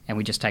up, and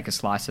we just take a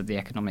slice of the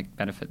economic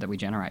benefit that we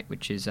generate,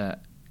 which is a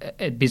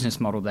business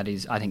model that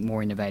is, I think,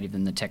 more innovative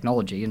than the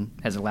technology and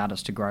has allowed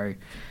us to grow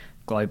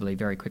globally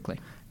very quickly.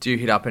 Do you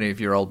hit up any of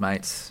your old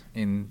mates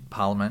in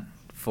Parliament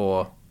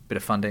for a bit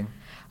of funding?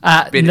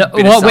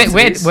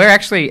 We're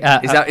actually.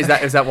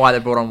 Is that why they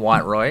brought on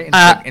White Roy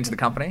into the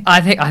company?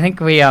 I think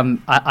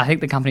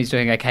the company's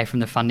doing okay from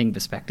the funding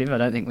perspective. I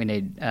don't think we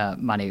need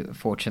money,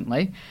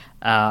 fortunately.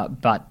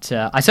 But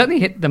I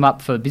certainly hit them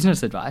up for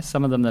business advice.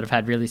 Some of them that have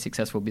had really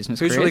successful business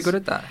careers. Who's really good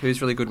at that?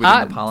 Who's really good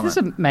within the Parliament?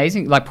 This is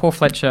amazing. Like Paul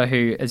Fletcher,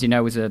 who, as you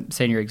know, was a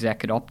senior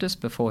exec at Optus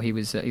before he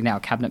was now a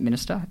cabinet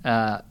minister.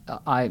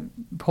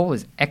 Paul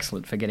is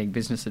excellent for getting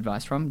business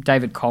advice from.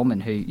 David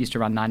Coleman, who used to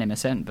run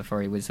 9MSN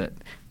before he was at...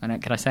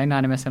 Can I say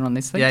 9MSN on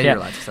this thing? Yeah, you're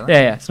allowed to say that.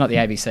 Yeah, it's not the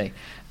ABC.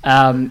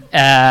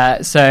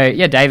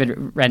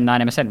 David ran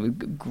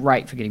 9MSN.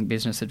 Great for getting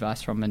business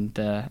advice from, and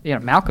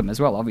Malcolm as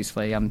well,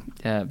 obviously,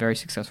 a very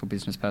successful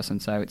business person.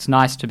 So it's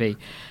nice to be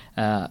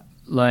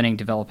learning,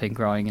 developing,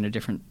 growing in a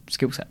different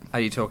skill set. Are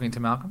you talking to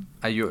Malcolm?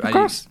 Of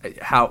course.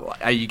 How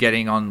are you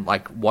getting on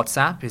like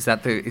WhatsApp? Is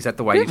that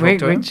the way you talk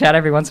to him? We chat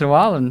every once in a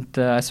while, and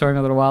I saw him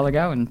a little while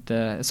ago, and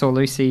I saw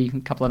Lucy a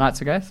couple of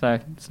nights ago. So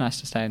it's nice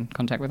to stay in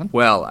contact with him.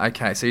 Well,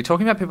 okay. So you're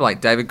talking about people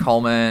like David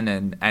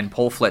Coleman and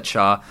Paul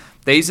Fletcher.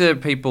 These are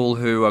people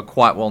who are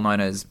quite well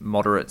known as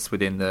moderates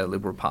within the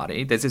Liberal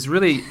Party. There's this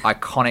really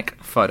iconic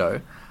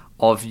photo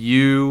of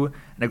you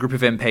and a group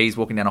of MPs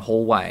walking down a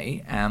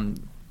hallway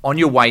on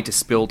your way to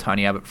spill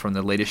Tony Abbott from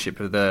the leadership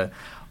of the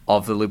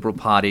Liberal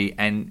Party,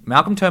 and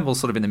Malcolm Turnbull's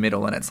sort of in the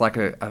middle, and it's like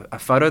a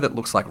photo that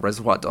looks like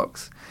Reservoir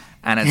Dogs.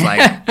 And it's like,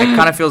 it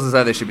kind of feels as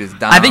though there should be this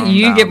I think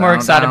you get more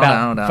excited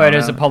about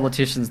photos of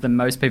politicians than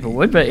most people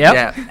would, but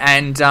yeah.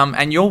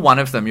 And you're one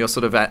of them. You're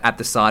sort of at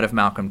the side of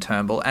Malcolm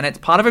Turnbull. And it's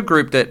part of a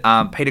group that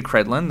Peter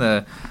Credlin,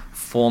 the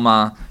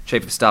former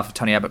chief of staff of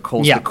Tony Abbott,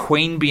 calls the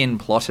Queanbeyan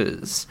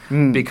Plotters,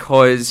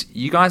 because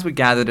you guys were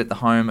gathered at the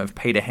home of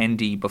Peter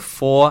Hendy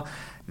before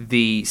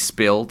the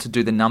spill to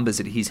do the numbers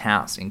at his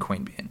house in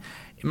Queanbeyan.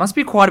 It must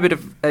be quite a bit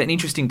of an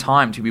interesting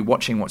time to be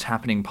watching what's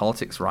happening in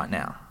politics right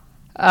now.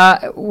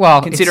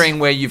 Considering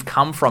where you've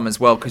come from as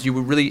well, because you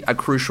were really a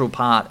crucial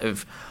part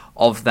of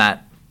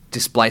that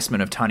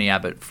displacement of Tony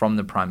Abbott from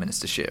the prime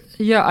ministership.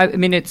 Yeah, I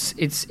mean,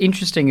 it's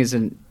interesting as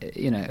a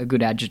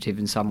good adjective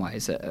in some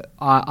ways.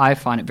 I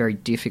find it very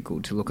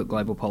difficult to look at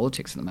global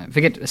politics at the moment.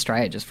 Forget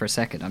Australia just for a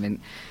second. I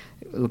mean,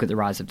 look at the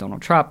rise of Donald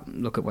Trump,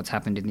 look at what's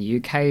happened in the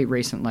UK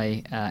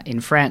recently.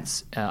 In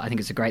France, I think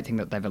it's a great thing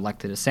that they've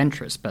elected a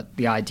centrist, but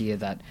the idea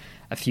that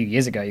a few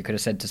years ago you could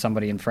have said to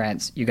somebody in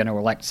France, you're going to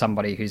elect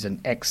somebody who's an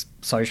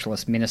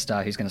ex-socialist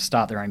minister who's going to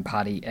start their own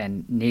party,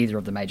 and neither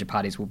of the major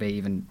parties will be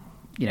even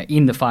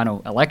in the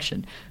final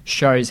election,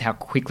 shows how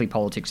quickly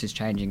politics is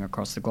changing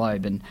across the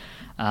globe. And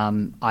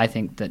I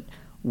think that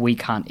we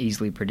can't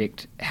easily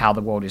predict how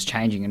the world is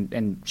changing.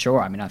 And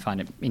sure, I mean, I find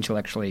it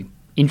intellectually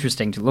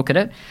interesting to look at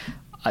it.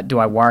 Do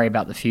I worry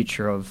about the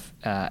future of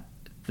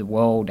the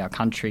world, our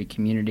country,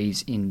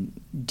 communities in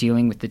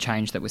dealing with the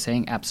change that we're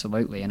seeing?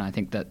 Absolutely. And I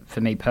think that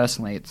for me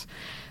personally, it's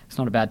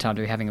not a bad time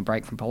to be having a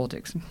break from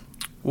politics.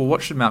 Well,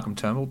 what should Malcolm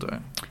Turnbull do?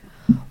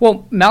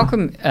 Well,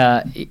 Malcolm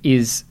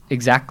is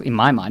exactly, in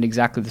my mind,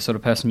 exactly the sort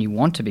of person you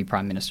want to be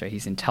prime minister.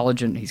 He's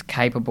intelligent, he's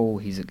capable,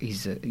 he's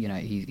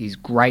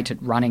great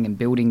at running and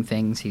building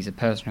things. He's a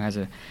person who has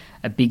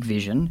a big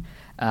vision,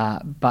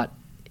 but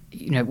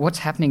what's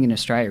happening in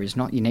Australia is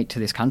not unique to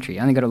this country.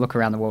 You only got to look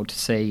around the world to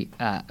see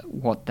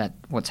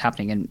what's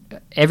happening,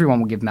 and everyone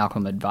will give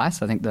Malcolm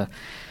advice. I think I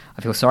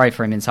feel sorry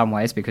for him in some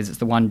ways because it's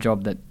the one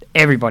job that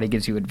everybody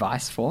gives you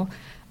advice for.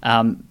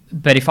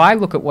 But if I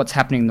look at what's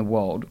happening in the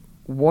world,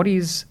 what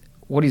is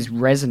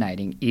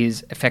resonating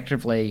is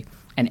effectively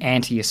an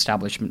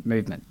anti-establishment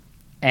movement.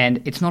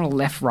 And it's not a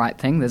left-right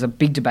thing. There's a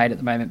big debate at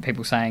the moment,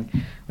 people saying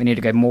we need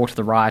to go more to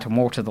the right or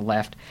more to the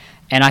left.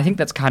 And I think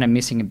that's kind of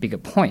missing a bigger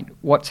point.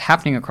 What's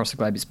happening across the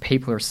globe is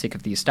people are sick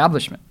of the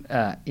establishment.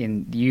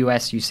 In the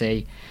US, you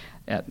see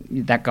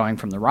that going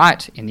from the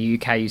right. In the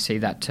UK, you see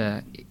that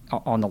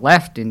on the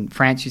left. In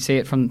France, you see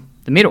it from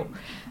the middle.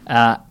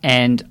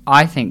 And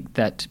I think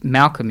that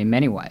Malcolm, in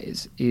many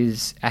ways,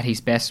 is at his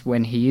best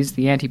when he is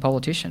the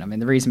anti-politician. I mean,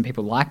 the reason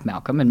people like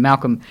Malcolm, and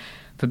Malcolm,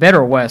 for better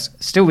or worse,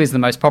 still is the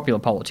most popular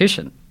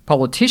politician.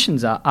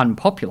 Politicians are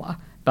unpopular,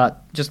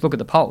 but just look at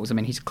the polls. I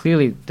mean, he's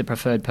clearly the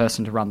preferred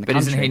person to run the country.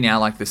 But isn't he now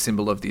like the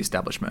symbol of the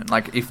establishment?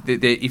 Like,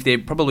 if there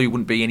probably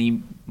wouldn't be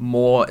any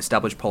more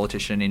established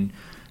politician in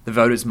the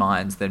voters'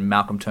 minds than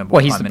Malcolm Turnbull.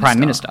 Well, he's the Prime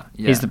Minister.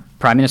 Yeah. He's the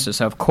Prime Minister.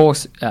 So, of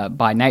course,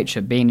 by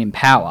nature, being in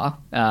power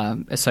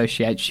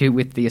associates you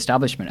with the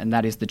establishment, and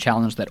that is the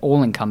challenge that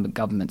all incumbent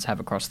governments have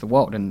across the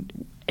world.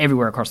 And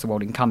everywhere across the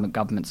world, incumbent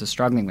governments are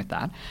struggling with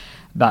that.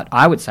 But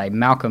I would say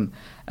Malcolm,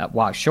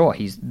 while sure,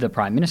 he's the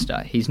Prime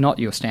Minister, he's not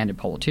your standard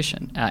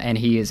politician. And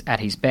he is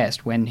at his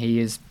best when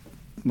he's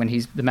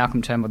the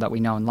Malcolm Turnbull that we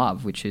know and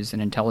love, which is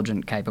an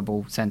intelligent,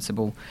 capable,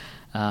 sensible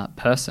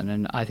person.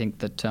 And I think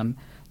that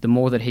the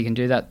more that he can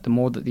do that, the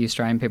more that the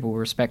Australian people will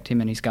respect him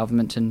and his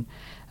government, and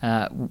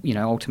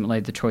ultimately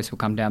the choice will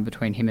come down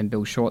between him and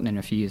Bill Shorten in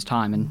a few years'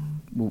 time,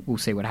 and we'll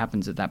see what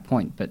happens at that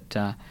point.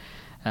 But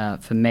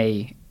for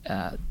me,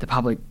 the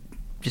public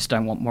just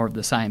don't want more of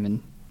the same,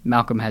 and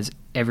Malcolm has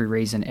every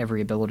reason,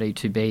 every ability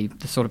to be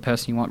the sort of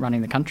person you want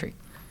running the country.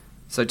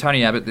 So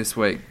Tony Abbott this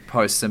week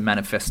posts a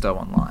manifesto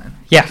online.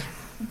 Yeah.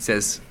 It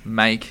says,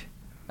 make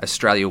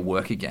Australia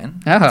work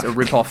again. Oh. It's a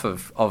rip-off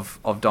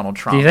of Donald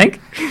Trump. Do you think?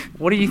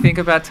 What do you think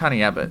about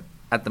Tony Abbott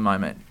at the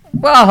moment?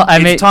 Well, I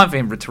mean... It's time for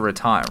him to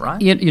retire, right?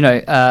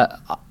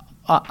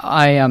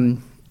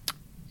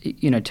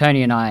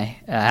 Tony and I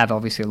have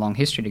obviously a long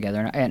history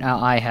together, and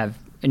I have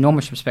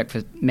enormous respect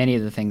for many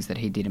of the things that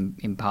he did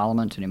in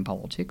Parliament and in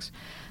politics.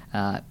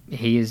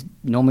 He is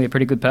normally a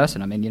pretty good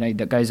person. I mean,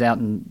 that goes out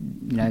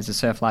and, is a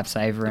surf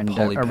lifesaver and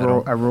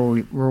a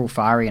rural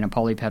fiery and a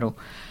polypedal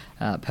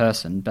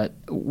person. But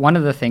one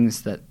of the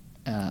things that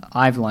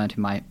I've learned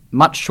in my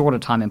much shorter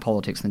time in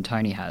politics than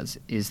Tony has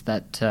is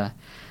that,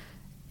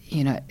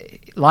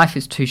 life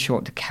is too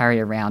short to carry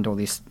around all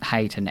this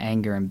hate and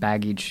anger and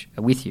baggage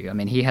with you. I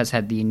mean, he has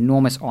had the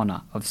enormous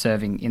honour of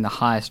serving in the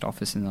highest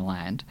office in the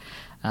land.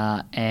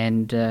 I'm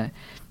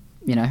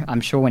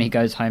sure when he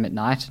goes home at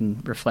night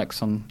and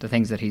reflects on the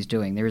things that he's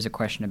doing, there is a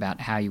question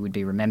about how you would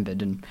be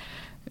remembered. And,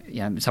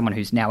 someone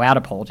who's now out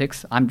of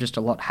politics, I'm just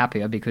a lot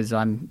happier because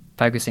I'm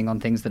focusing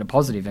on things that are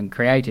positive and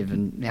creative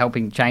and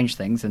helping change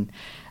things. And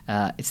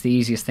it's the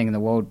easiest thing in the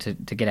world to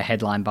get a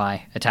headline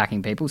by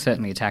attacking people,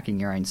 certainly attacking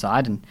your own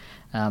side.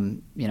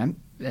 And,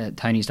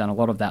 Tony's done a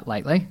lot of that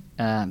lately.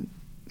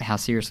 How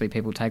seriously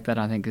people take that,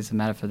 I think, is a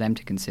matter for them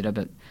to consider.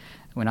 But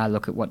when I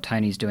look at what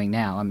Tony's doing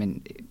now, I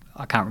mean,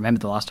 I can't remember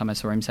the last time I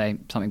saw him say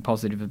something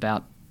positive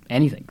about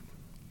anything.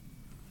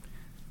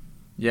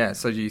 Yeah,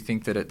 so do you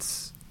think that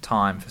it's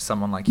time for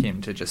someone like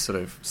him to just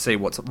sort of see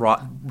what's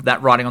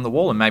that writing on the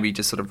wall and maybe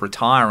just sort of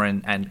retire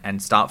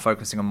and start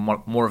focusing on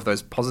more of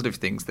those positive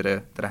things that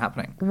are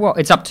happening? Well,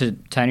 it's up to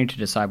Tony to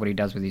decide what he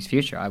does with his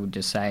future. I would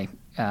just say,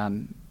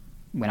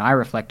 when I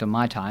reflect on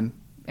my time,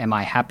 am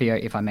I happier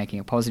if I'm making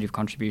a positive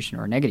contribution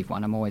or a negative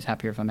one? I'm always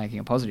happier if I'm making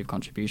a positive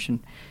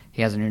contribution.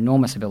 He has an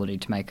enormous ability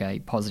to make a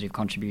positive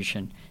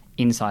contribution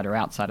inside or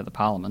outside of the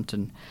Parliament,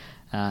 and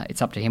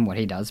it's up to him what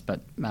he does.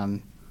 But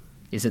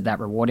is it that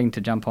rewarding to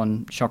jump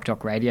on shock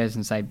jock radios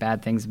and say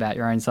bad things about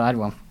your own side?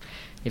 Well,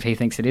 if he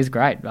thinks it is,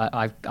 great.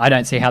 I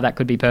don't see how that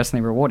could be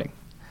personally rewarding.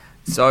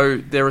 So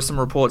there are some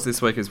reports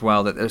this week as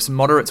well that there's some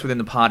moderates within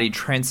the party,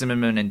 Trent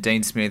Zimmerman and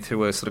Dean Smith,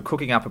 who are sort of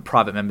cooking up a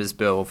private members'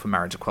 bill for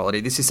marriage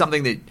equality. This is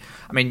something that,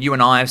 I mean, you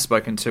and I have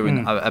spoken to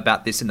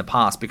about this in the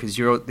past because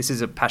this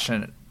is a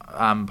passionate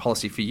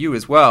policy for you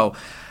as well.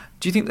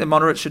 Do you think the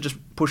moderates should just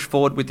push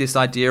forward with this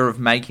idea of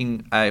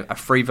making a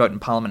free vote in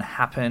Parliament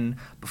happen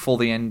before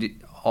the end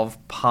of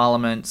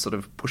Parliament, sort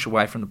of push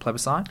away from the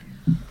plebiscite?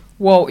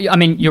 Well, I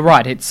mean, you're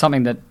right. It's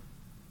something that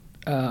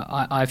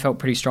I felt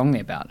pretty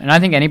strongly about. And I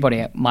think anybody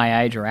at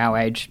my age or our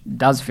age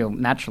does feel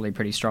naturally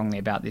pretty strongly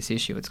about this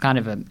issue. It's kind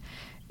of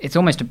it's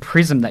almost a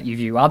prism that you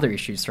view other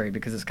issues through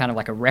because it's kind of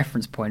like a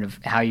reference point of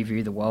how you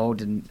view the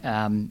world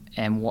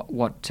and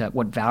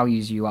what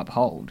values you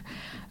uphold.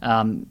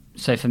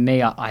 So for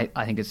me,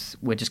 I think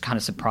we're just kind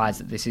of surprised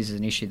that this is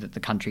an issue that the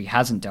country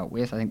hasn't dealt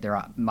with. I think there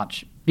are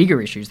much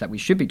bigger issues that we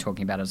should be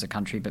talking about as a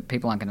country, but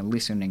people aren't going to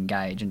listen and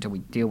engage until we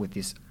deal with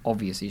this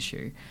obvious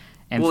issue.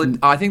 And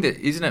I think that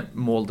isn't it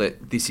more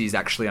that this is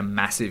actually a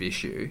massive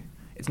issue.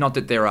 It's not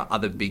that there are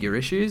other bigger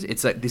issues.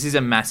 It's that this is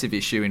a massive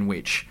issue in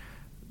which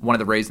one of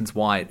the reasons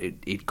why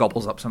it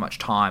gobbles up so much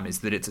time is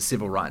that it's a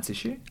civil rights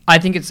issue. I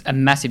think it's a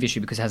massive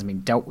issue because it hasn't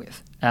been dealt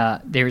with.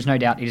 There is no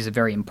doubt it is a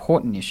very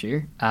important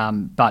issue,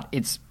 but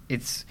it's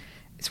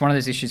one of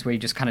those issues where you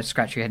just kind of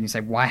scratch your head and you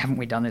say, why haven't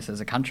we done this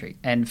as a country?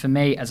 And for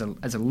me, as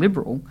a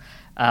liberal,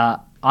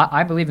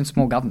 I believe in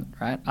small government,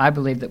 right? I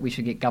believe that we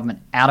should get government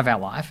out of our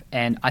life,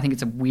 and I think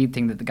it's a weird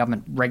thing that the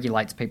government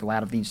regulates people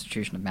out of the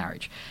institution of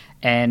marriage.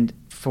 And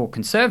for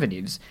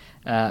conservatives,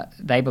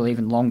 they believe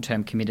in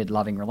long-term committed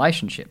loving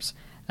relationships.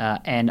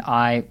 And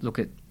I look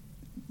at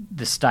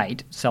the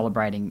state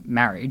celebrating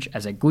marriage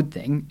as a good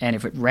thing, and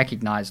if it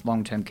recognised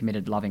long-term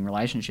committed loving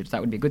relationships, that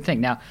would be a good thing.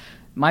 Now,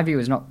 my view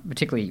is not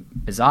particularly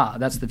bizarre.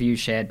 That's the view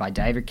shared by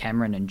David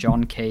Cameron and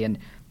John Key, and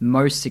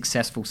most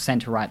successful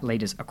centre-right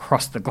leaders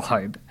across the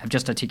globe have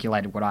just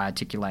articulated what I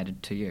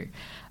articulated to you.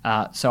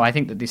 So I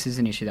think that this is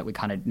an issue that we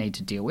kind of need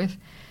to deal with.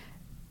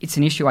 It's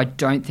an issue I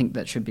don't think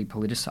that should be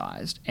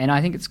politicised, and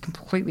I think it's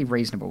completely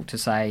reasonable to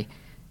say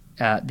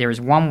there is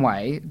one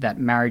way that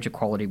marriage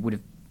equality would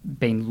have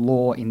been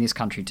law in this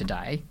country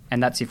today,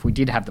 and that's if we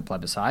did have the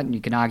plebiscite, and you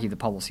can argue the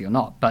policy or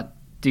not. But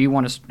do you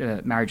want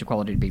marriage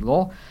equality to be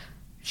law?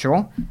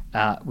 Sure.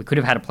 We could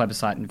have had a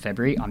plebiscite in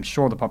February. I'm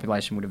sure the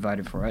population would have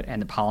voted for it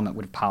and the Parliament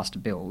would have passed a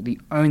bill. The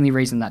only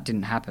reason that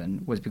didn't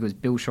happen was because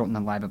Bill Shorten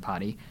and the Labor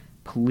Party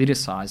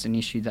politicised an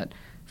issue that,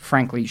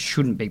 frankly,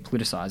 shouldn't be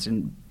politicised.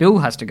 And Bill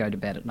has to go to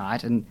bed at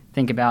night and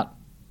think about,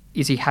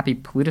 is he happy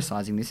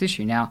politicising this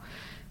issue? Now,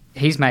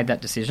 he's made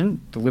that decision.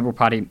 The Liberal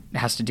Party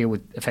has to deal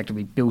with,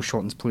 effectively, Bill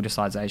Shorten's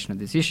politicisation of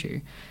this issue.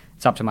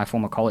 It's up to my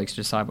former colleagues to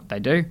decide what they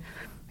do.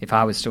 If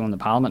I was still in the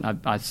Parliament,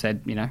 I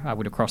said, I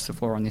would have crossed the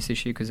floor on this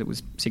issue because it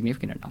was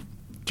significant enough.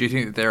 Do you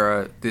think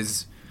that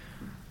there's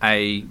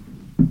a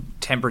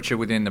temperature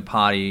within the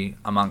party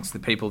amongst the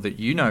people that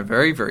you know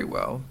very, very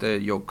well,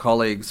 your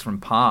colleagues from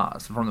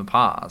the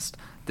past,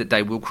 that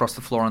they will cross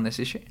the floor on this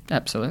issue?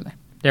 Absolutely.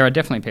 There are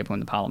definitely people in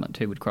the parliament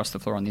who would cross the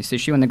floor on this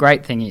issue, and the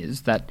great thing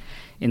is that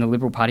in the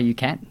Liberal Party you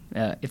can.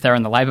 If they're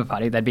in the Labor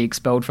Party, they'd be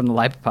expelled from the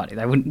Labor Party.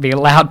 They wouldn't be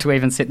allowed to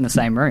even sit in the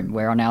same room,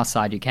 where on our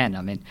side you can.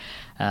 I mean,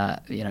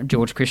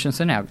 George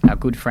Christensen, our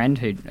good friend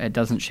who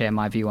doesn't share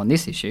my view on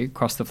this issue,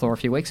 crossed the floor a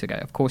few weeks ago.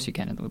 Of course you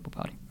can in the Liberal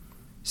Party.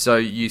 So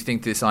you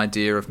think this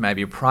idea of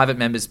maybe a private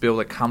member's bill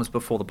that comes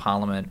before the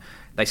Parliament,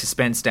 they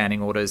suspend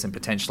standing orders and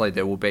potentially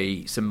there will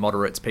be some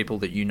moderates, people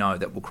that you know,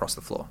 that will cross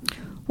the floor?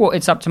 Well,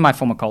 it's up to my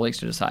former colleagues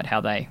to decide how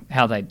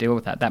they deal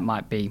with that. That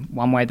might be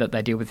one way that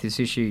they deal with this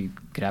issue. You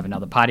could have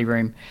another party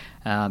room.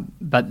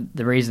 But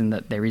the reason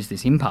that there is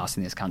this impasse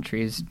in this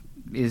country is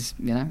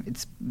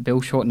it's Bill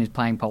Shorten is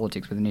playing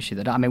politics with an issue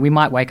that, I mean, we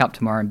might wake up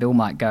tomorrow and Bill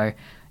might go,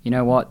 you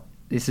know what,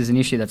 this is an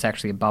issue that's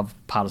actually above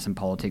partisan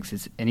politics.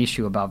 It's an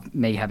issue above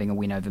me having a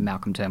win over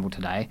Malcolm Turnbull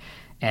today,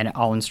 and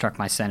I'll instruct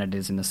my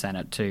senators in the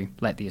Senate to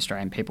let the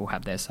Australian people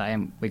have their say,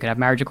 and we could have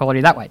marriage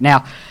equality that way.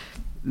 Now,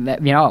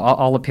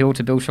 I'll appeal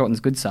to Bill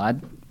Shorten's good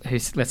side.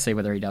 Let's see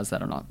whether he does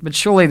that or not. But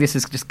surely this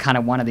is just kind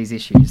of one of these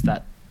issues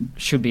that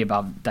should be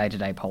above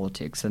day-to-day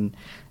politics, and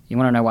you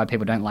want to know why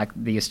people don't like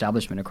the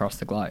establishment across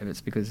the globe. It's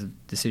because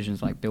of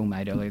decisions like Bill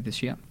made earlier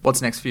this year.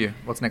 What's next for you?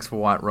 What's next for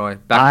White Roy?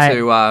 Back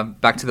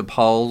to the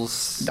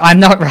polls.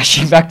 I'm not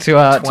rushing back to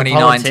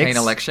 2019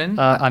 election.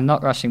 I'm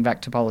not rushing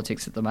back to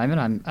politics at the moment.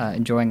 I'm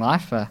enjoying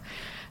life.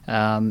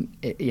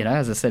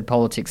 As I said,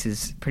 politics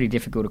is pretty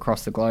difficult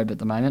across the globe at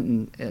the moment,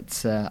 and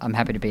it's I'm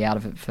happy to be out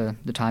of it for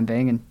the time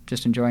being and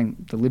just enjoying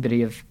the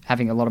liberty of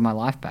having a lot of my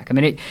life back. I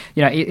mean,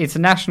 it's a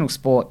national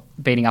sport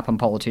beating up on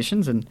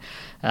politicians, and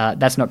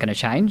that's not going to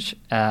change.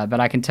 But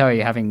I can tell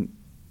you, having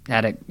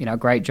had a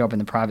great job in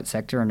the private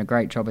sector and a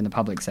great job in the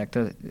public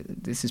sector,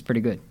 this is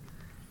pretty good.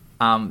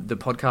 The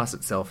podcast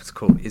itself is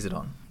called Is It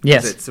On?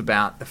 Yes. It's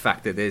about the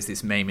fact that there's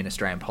this meme in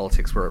Australian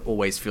politics where it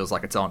always feels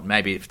like it's on.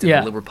 Maybe it's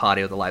the Liberal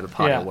Party or the Labor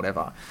Party or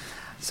whatever.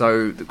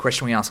 So the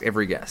question we ask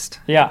every guest,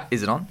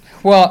 is it on?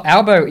 Well,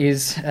 Albo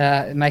is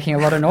making a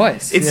lot of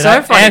noise. It's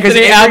so funny because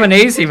Anthony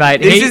Albanese,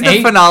 mate. This is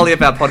the finale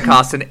of our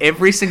podcast, and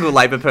every single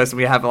Labor person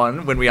we have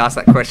on, when we ask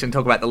that question,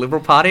 talk about the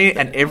Liberal Party,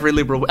 and every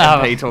Liberal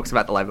MP talks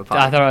about the Labor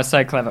Party. I thought I was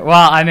so clever.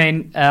 Well, I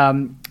mean,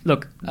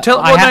 look,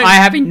 I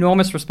have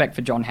enormous respect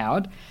for John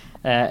Howard.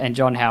 And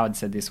John Howard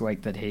said this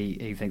week that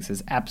he thinks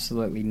there's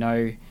absolutely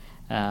no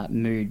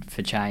mood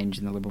for change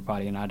in the Liberal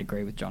Party, and I'd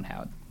agree with John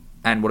Howard.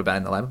 And what about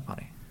in the Labor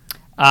Party?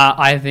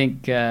 I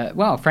think,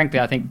 frankly,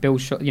 I think Bill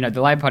Shorten,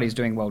 the Labor Party is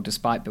doing well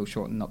despite Bill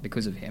Shorten, not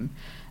because of him.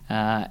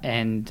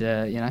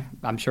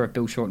 I'm sure if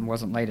Bill Shorten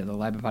wasn't leader, the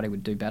Labor Party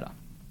would do better.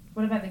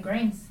 What about the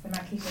Greens? They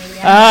might keep Lee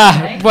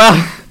Rhiannon.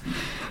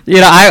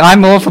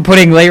 I'm all for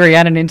putting Lee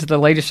Rhiannon into the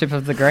leadership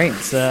of the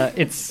Greens.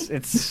 That's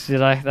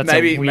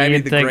maybe a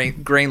weird the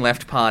thing. Green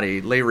Left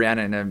Party, Lee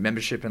Rhiannon, a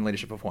membership and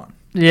leadership of one.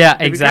 Yeah,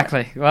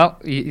 exactly. Well,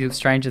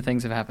 stranger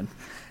things have happened.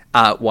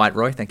 White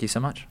Roy, thank you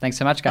so much. Thanks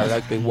so much, guys. I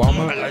like Big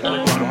Woman. I like Big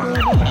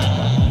Woman.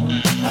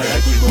 I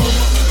like Big Woman.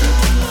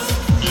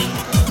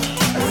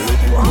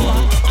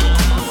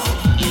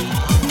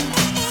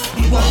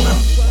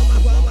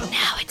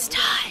 Now it's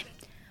time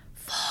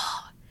for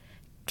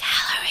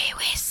Gallery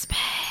Whispers.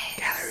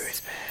 Gallery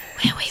Whispers.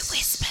 Where we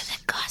whisper the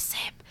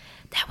gossip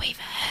that we've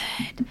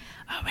heard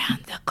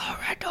around the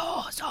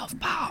corridors of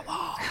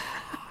power.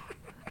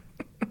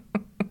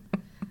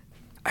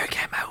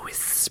 Okay, my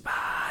whisper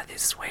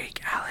this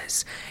week,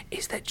 Alice,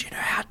 is that you know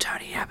how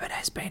Tony Abbott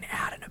has been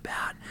out and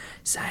about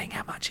saying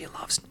how much he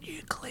loves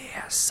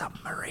nuclear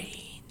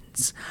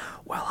submarines.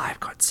 Well, I've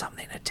got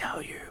something to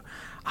tell you.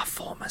 A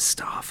former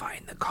staffer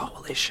in the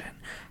coalition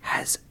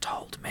has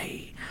told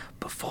me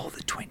before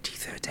the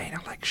 2013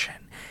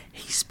 election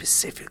he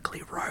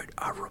specifically wrote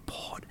a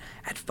report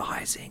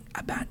advising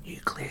about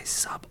nuclear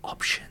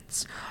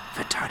sub-options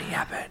for Tony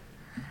Abbott.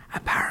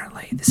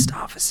 Apparently, the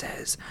staffer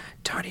says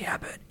Tony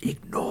Abbott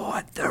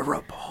ignored the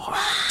report.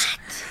 What?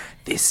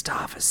 This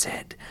staffer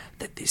said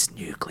that this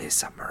nuclear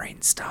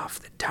submarine stuff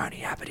that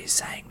Tony Abbott is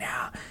saying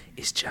now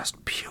is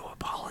just pure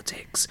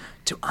politics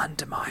to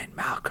undermine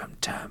Malcolm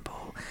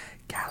Turnbull.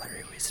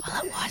 Gallery Whispers.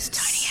 Well, it was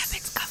Tony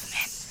Abbott's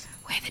government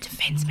where the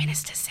Defence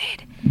Minister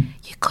said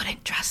you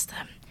couldn't trust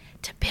them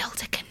to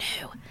build a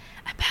canoe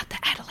about the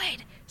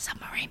Adelaide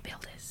submarine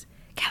builders.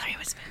 Gallery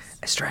Whispers.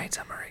 Australian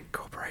Submarine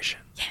Corporation.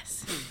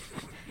 Yes.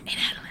 In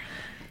Adelaide.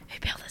 Who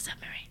built the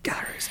submarine?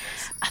 Gallery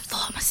Whispers. A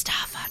former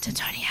staffer to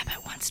Tony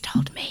Abbott once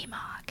told me,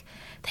 Mark,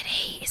 that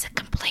he is a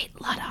complete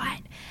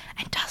Luddite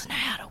and doesn't know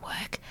how to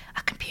work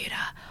a computer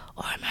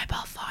or a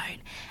mobile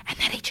phone, and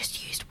that he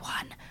just used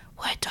one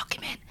Word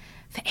document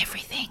for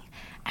everything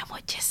and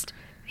would just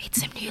read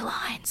some new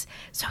lines.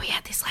 So he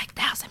had this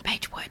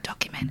 1,000-page Word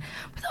document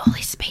with all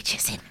his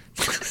speeches in.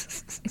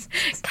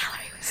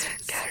 Gallery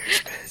Whispers. Gallery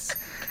Whispers.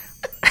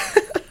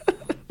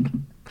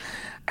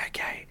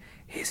 Okay,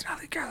 here's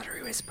another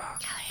Gallery Whisper.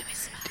 Gallery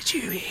Whisper. Did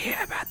you hear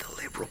about the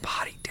Liberal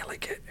Party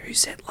delegate who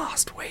said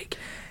last week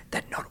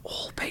that not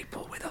all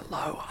people with a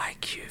low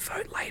IQ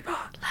vote Labour?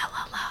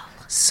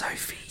 Low.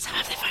 Sophie. Some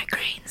of them vote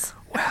Greens.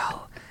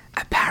 Well,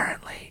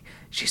 apparently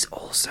she's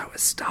also a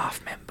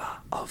staff member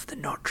of the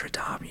Notre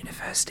Dame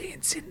University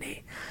in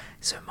Sydney.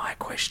 So my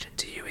question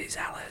to you is,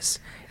 Alice,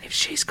 if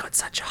she's got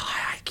such a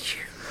high IQ,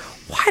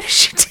 why does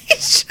she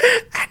teach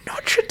at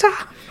Notre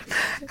Dame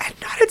and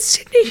not at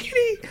Sydney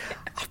Uni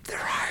up the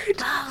road?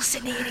 Lol,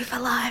 Sydney Uni for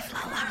life.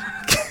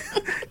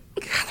 Lol.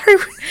 Gallery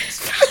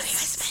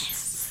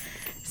Whispers.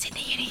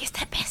 Sydney Uni is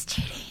the best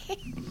uni.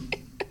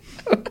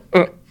 A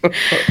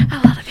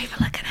lot of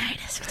people are going to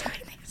hate us for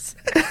doing this.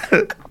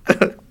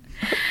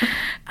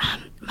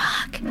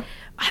 Mark,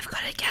 I've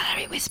got a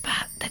gallery whisper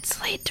that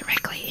slid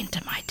directly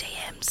into my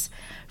DMs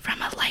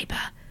from a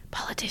Labour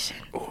politician.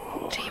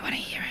 Ooh, do you want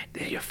to hear it?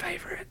 They're your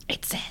favourite.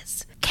 It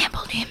says,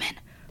 Campbell Newman,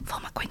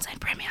 former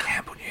Queensland Premier,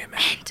 Campbell Newman,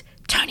 and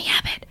Tony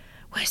Abbott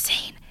were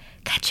seen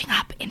catching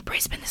up in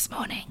Brisbane this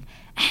morning,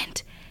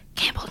 and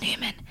Campbell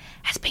Newman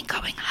has been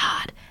going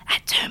hard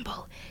at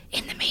Turnbull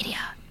in the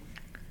media.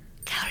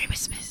 Gallery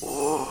Whispers.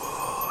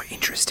 Oh,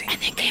 interesting.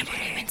 And then Campbell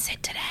Newman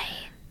said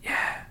today,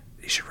 yeah,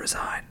 he should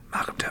resign.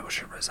 Malcolm Turnbull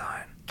should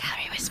resign.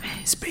 Gallery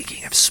Whispers.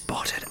 Speaking of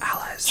spotted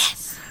Alice.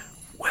 Yes.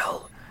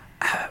 Well,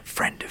 a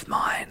friend of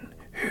mine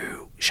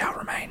who shall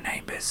remain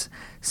nameless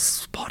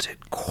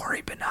spotted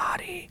Corey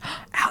Bernardi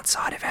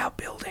outside of our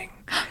building.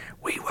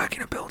 We work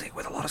in a building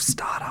with a lot of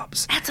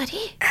startups. Outside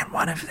here? And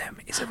one of them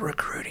is a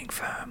recruiting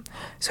firm.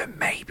 So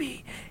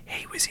maybe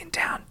he was in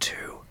town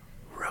to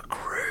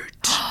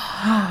recruit.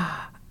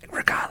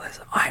 Regardless,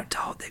 I am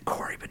told that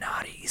Corey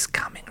Bernardi is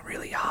coming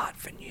really hard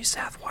for New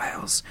South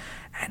Wales,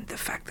 and the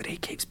fact that he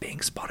keeps being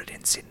spotted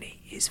in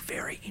Sydney is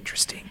very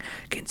interesting,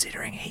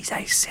 considering he's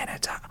a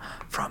senator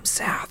from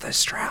South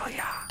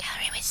Australia.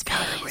 Gallery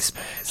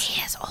Whispers. He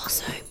has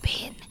also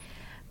been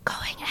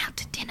going out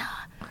to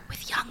dinner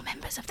with young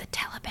members of the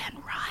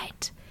Taliban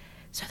right,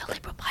 so the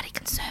Liberal Party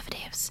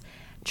Conservatives,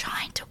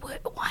 trying to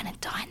wine and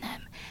dine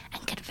them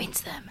and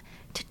convince them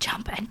to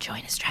jump and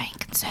join Australian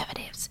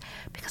Conservatives,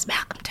 because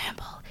Malcolm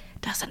Turnbull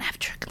doesn't have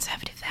true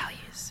Conservative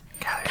values.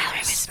 Gallery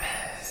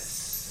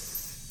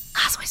Whispers.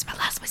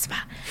 Last whisper.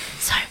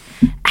 So,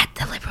 at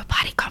the Liberal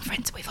Party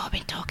conference we've all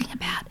been talking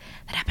about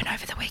that happened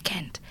over the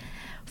weekend,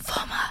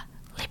 former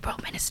Liberal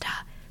Minister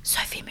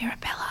Sophie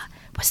Mirabella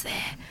was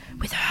there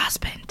with her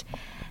husband.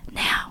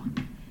 Now,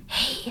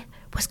 he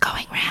was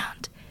going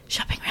round,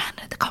 shopping round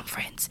at the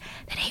conference,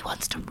 that he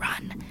wants to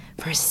run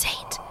for a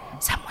seat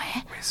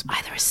somewhere,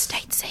 either a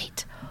state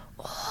seat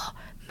or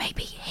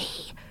maybe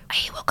he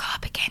will go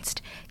up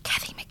against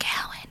Cathy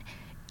McGowan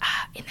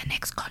in the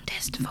next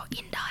contest for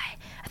Indi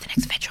at the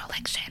next federal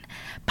election.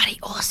 But he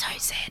also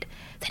said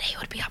that he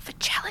would be up for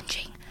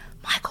challenging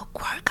Michael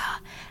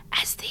Croker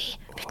as the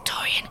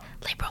Victorian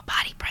Liberal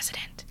Party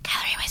president.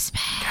 Gallery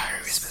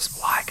Whispers.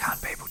 Why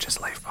can't people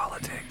just leave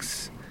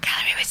politics?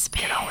 Gallery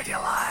Whispers. Get on with your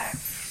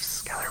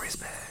lives. Gallery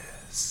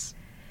Whispers.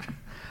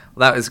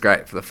 Well, that was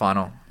great for the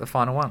final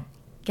one.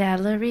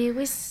 Gallery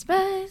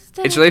Whispers.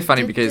 It's really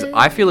funny because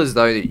I feel as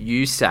though that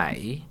you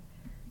say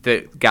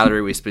that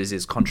Gallery Whispers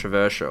is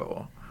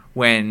controversial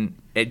when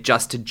it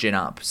just to gin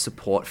up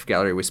support for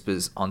Gallery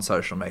Whispers on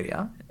social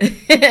media.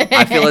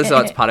 I feel as though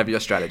it's part of your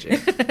strategy.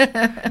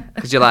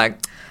 Because you're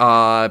like,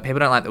 people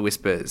don't like the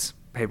Whispers.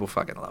 People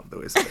fucking love the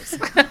Whispers.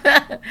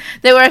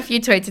 There were a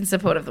few tweets in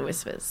support of the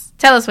Whispers.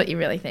 Tell us what you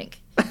really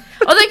think.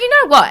 Although, you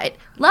know what?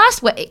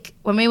 Last week,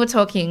 when we were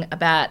talking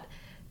about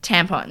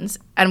tampons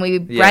and we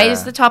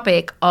raised the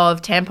topic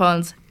of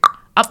tampons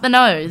up the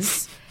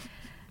nose,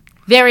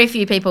 very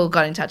few people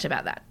got in touch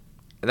about that.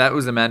 That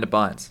was Amanda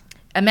Bynes.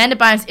 Amanda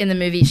Bynes in the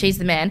movie She's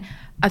the Man.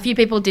 A few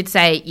people did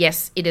say,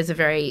 yes, it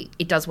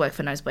does work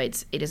for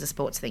nosebleeds. It is a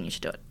sports thing. You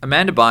should do it.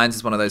 Amanda Bynes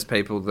is one of those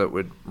people that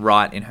would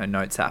write in her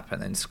notes app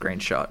and then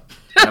screenshot.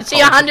 She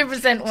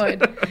 100% would.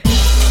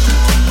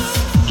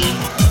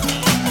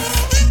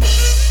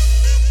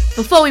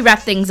 Before we wrap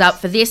things up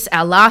for this,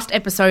 our last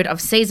episode of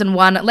Season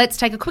 1, let's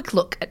take a quick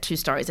look at two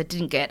stories that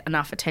didn't get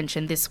enough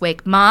attention this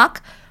week.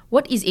 Mark,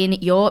 what is in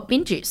your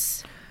bin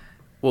juice?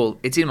 Well,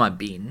 it's in my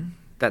bin.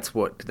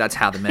 That's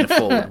how the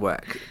metaphor would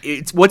work.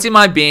 What's in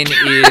my bin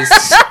is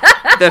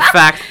the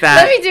fact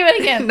that... Let me do it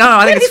again. No,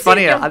 I think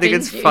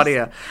it's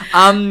funnier.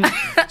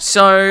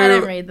 So I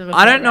don't read them.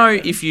 I don't know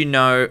if you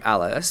know,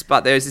 Alice,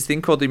 but there's this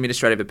thing called the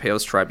Administrative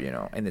Appeals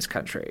Tribunal in this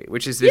country,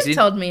 which is this... You've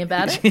told me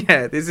about it.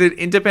 Yeah, there's an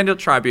independent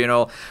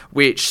tribunal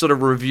which sort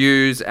of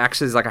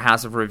acts as like a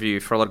house of review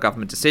for a lot of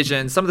government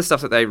decisions. Some of the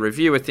stuff that they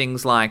review are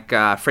things like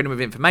freedom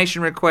of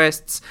information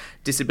requests,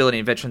 disability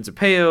and veterans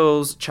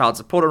appeals, child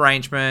support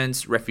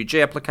arrangements,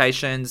 refugee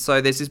applications. So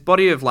there's this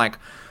body of like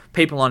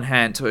people on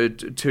hand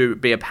to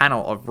be a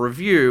panel of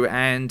review,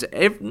 and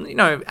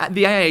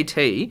the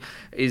AAT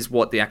is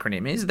what the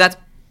acronym is. That's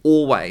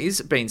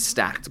always been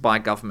stacked by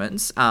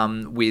governments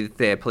with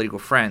their political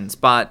friends,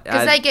 but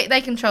because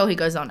they control who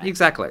goes on it.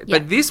 Exactly. Yeah.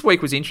 But this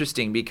week was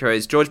interesting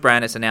because George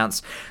Brandis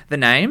announced the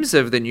names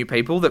of the new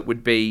people that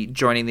would be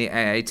joining the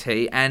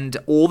AAT, and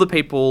all the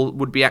people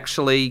would be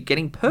actually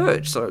getting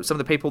purged. So some of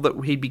the people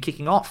that he'd be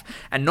kicking off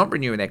and not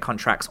renewing their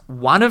contracts.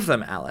 One of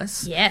them,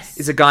 Alice,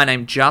 is a guy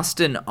named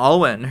Justin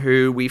Owen,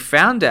 who we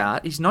found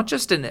out he's not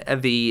just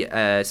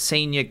the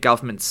senior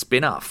government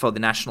spinner for the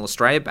National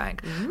Australia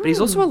Bank, but he's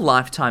also a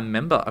lifetime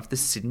member of the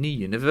Sydney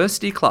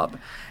University Club.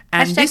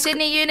 And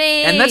Sydney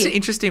Uni. And that's an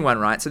interesting one,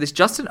 right? So this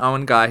Justin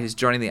Owen guy who's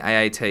joining the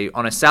AAT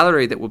on a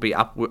salary that will be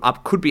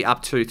could be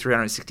up to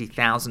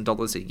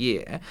 $360,000 a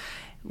year.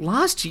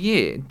 Last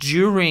year,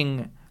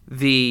 during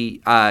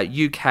the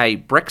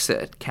UK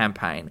Brexit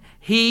campaign,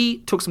 he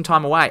took some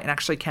time away and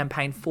actually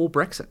campaigned for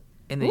Brexit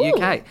in the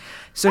UK.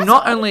 So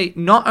not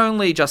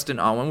only Justin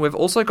Owen, we've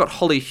also got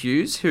Holly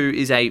Hughes, who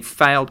is a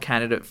failed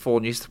candidate for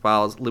New South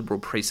Wales Liberal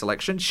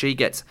pre-selection. She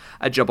gets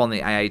a job on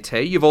the AAT.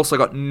 You've also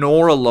got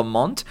Nora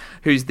Lamont,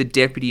 who's the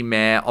Deputy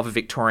Mayor of a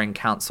Victorian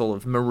Council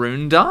of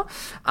Maroondah.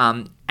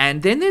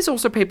 And then there's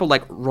also people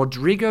like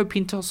Rodrigo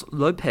Pintos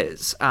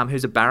Lopez,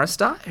 who's a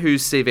barrister,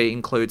 whose CV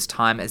includes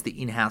time as the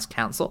in-house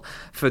counsel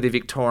for the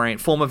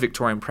former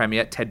Victorian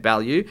Premier Ted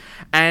Ballew,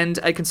 and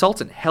a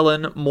consultant,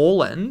 Helen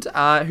Morland,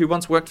 who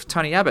once worked for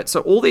Tony Abbott.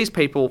 So all these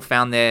people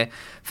found their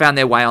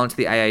way onto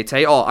the AAT.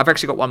 Oh, I've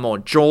actually got one more.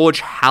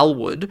 George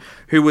Halwood,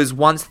 who was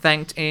once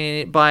thanked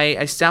by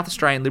a South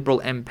Australian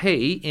Liberal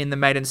MP in the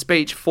maiden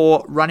speech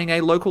for running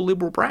a local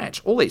Liberal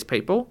branch. All these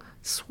people,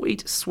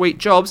 sweet, sweet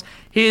jobs.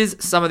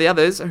 Here's some of the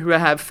others who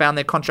have found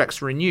their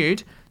contracts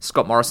renewed.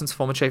 Scott Morrison's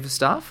former Chief of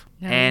Staff,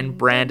 and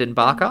Brandon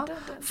Barker,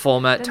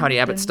 former Tony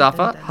Abbott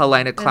staffer,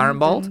 Helena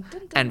Clarenbold,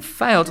 and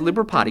failed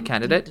Liberal Party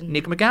candidate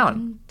Nick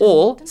McGowan.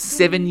 All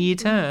 7-year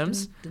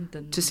terms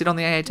to sit on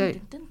the AAT.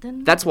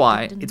 That's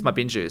why it's my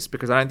binge juice,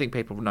 because I don't think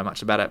people know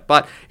much about it.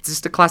 But it's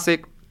just a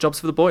classic jobs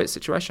for the boys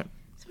situation.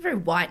 Some very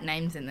white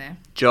names in there.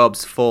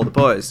 Jobs for the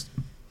boys.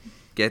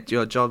 Get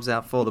your jobs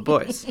out for the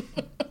boys.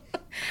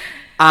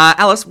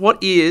 Alice,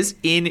 what is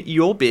in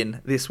your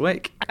bin this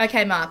week?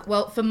 Okay, Mark.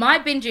 Well, for my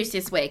bin juice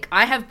this week,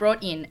 I have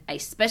brought in a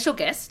special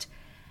guest,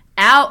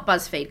 our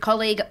BuzzFeed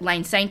colleague,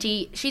 Lane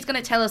Sainty. She's going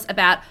to tell us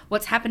about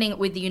what's happening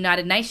with the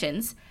United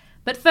Nations.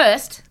 But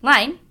first,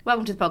 Lane,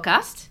 welcome to the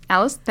podcast.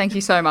 Alice, thank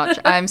you so much.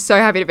 I'm so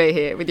happy to be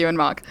here with you and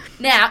Mark.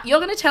 Now, you're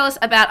going to tell us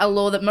about a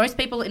law that most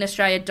people in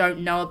Australia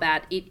don't know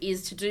about. It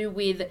is to do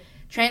with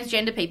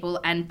transgender people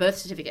and birth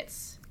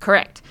certificates.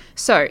 Correct.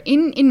 So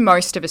in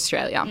most of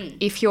Australia,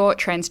 if you're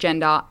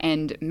transgender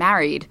and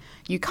married,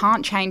 you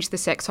can't change the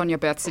sex on your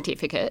birth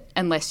certificate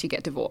unless you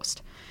get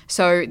divorced.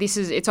 So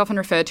it's often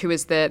referred to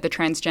as the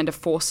transgender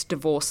forced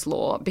divorce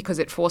law, because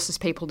it forces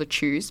people to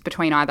choose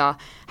between either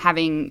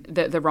having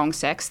the wrong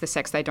sex, the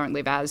sex they don't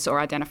live as or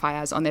identify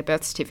as on their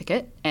birth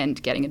certificate,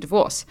 and getting a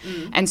divorce.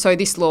 And so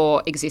this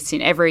law exists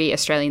in every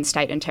Australian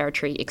state and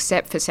territory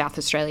except for South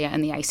Australia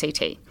and the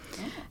ACT.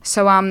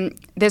 So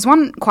there's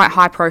one quite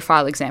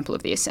high-profile example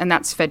of this, and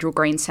that's federal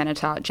Greens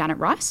Senator Janet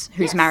Rice,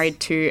 who's married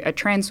to a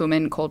trans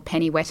woman called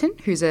Penny Wetton,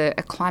 who's a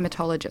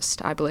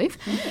climatologist, I believe.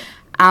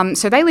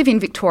 So they live in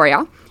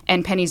Victoria,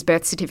 and Penny's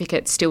birth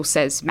certificate still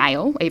says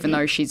male, even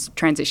though she's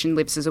transitioned,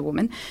 lives as a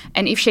woman.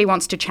 And if she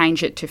wants to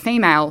change it to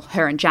female,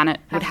 her and Janet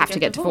would have to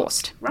get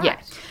divorced. Right.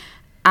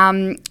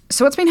 Yeah.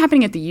 So what's been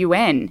happening at the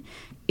UN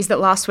is that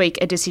last week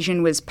a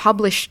decision was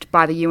published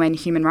by the UN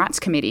Human Rights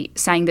Committee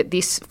saying that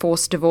this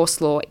forced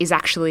divorce law is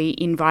actually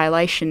in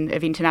violation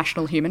of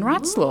international human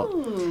rights law.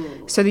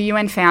 So the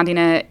UN found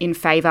in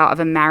favour of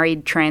a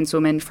married trans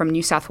woman from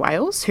New South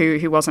Wales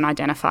who wasn't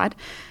identified,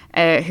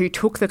 who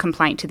took the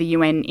complaint to the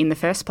UN in the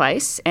first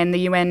place, and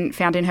the UN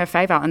found in her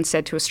favour and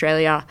said to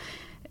Australia,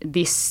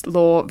 this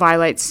law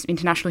violates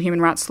international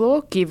human rights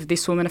law, give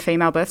this woman a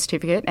female birth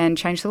certificate and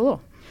change the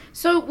law.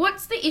 So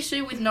what's the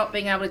issue with not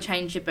being able to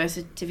change your birth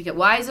certificate?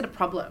 Why is it a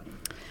problem?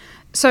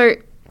 So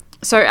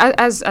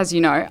as you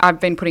know,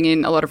 I've been putting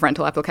in a lot of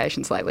rental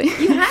applications lately.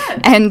 You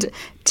have? And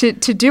to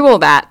do all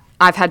that,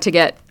 I've had to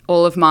get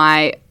all of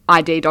my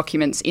ID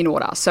documents in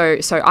order. So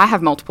I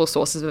have multiple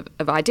sources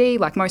of ID,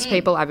 like most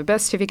people. I have a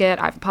birth certificate,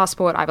 I have a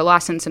passport, I have a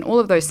license, and all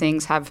of those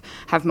things have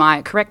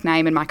my correct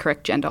name and my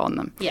correct gender on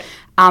them. Yeah.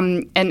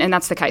 And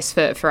that's the case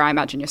for I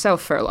imagine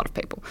yourself, for a lot of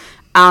people.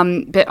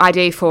 But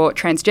ID for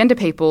transgender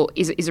people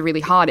is a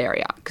really hard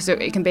area, because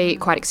it can be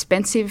quite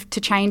expensive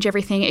to change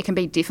everything. It can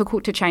be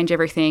difficult to change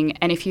everything.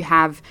 And if you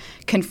have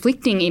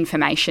conflicting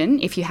information,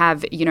 if you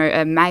have,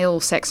 a male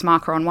sex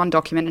marker on one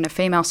document and a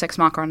female sex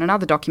marker on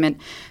another document,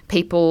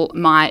 people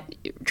might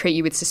treat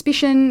you with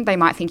suspicion. They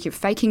might think you're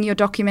faking your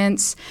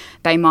documents.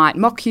 They might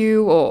mock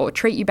you or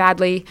treat you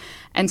badly.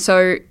 And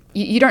so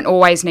you don't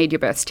always need your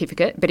birth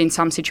certificate, but in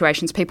some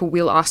situations people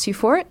will ask you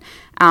for it.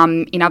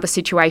 In other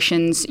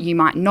situations, you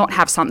might not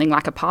have something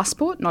like a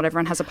passport. Not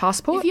everyone has a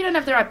passport. If you don't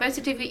have the right birth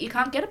certificate, you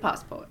can't get a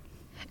passport.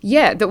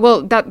 Yeah,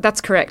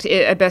 that's correct.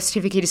 A birth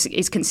certificate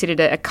is considered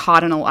a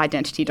cardinal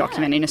identity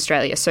document in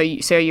Australia. So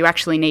you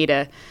actually need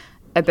a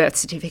birth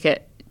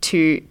certificate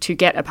to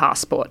get a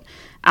passport.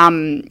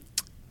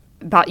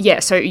 But yeah,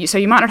 so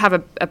you might not have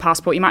a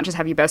passport, you might just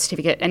have your birth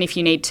certificate, and if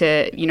you need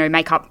to,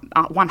 make up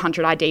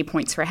 100 ID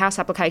points for a house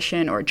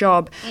application or a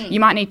job, you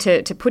might need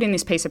to put in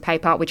this piece of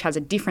paper which has a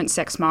different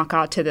sex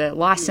marker to the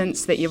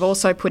license that you've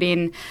also put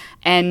in,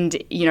 and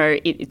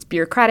it's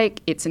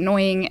bureaucratic, it's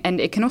annoying, and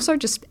it can also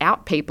just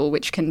out people,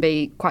 which can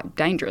be quite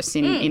dangerous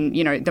in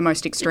the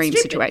most extreme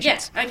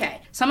situations. Yeah,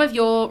 okay. Some of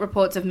your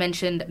reports have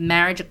mentioned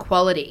marriage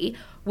equality.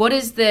 What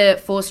does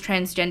the forced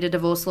transgender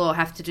divorce law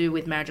have to do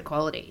with marriage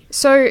equality?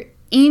 So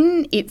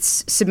in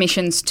its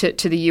submissions to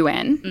the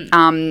UN,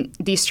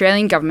 the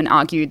Australian government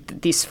argued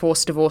that this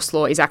forced divorce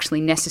law is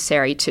actually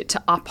necessary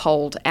to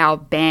uphold our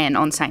ban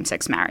on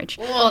same-sex marriage.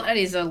 Oh, that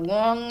is a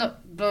long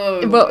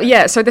bow. Well,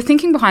 yeah, so the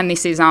thinking behind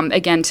this is,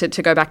 again,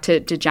 to go back to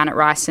Janet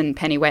Rice and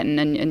Penny Wetton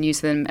and use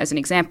them as an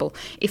example.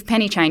 If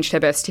Penny changed her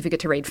birth certificate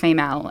to read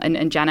female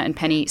and Janet and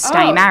Penny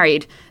stay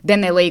married,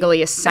 then they're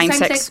legally a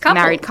same-sex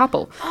married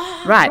couple.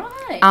 Oh, right.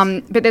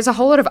 But there's a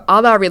whole lot of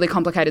other really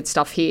complicated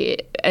stuff here,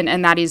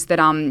 and that is that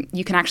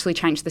you can actually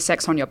change the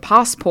sex on your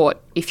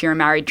passport if you're a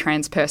married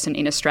trans person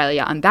in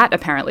Australia, and that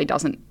apparently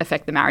doesn't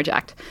affect the Marriage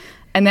Act.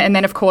 And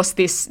then, of course,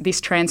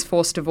 this trans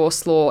forced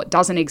divorce law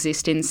doesn't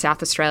exist in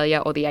South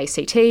Australia or the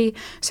ACT,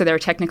 so there are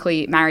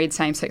technically married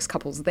same-sex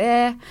couples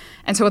there.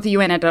 And so what the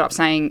UN ended up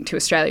saying to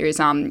Australia is,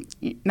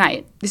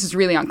 mate, this is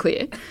really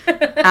unclear.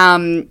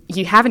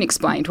 You haven't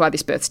explained why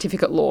this birth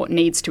certificate law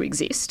needs to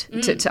exist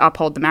to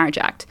uphold the Marriage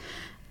Act.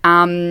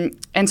 And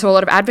so a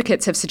lot of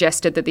advocates have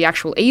suggested that the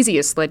actual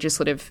easiest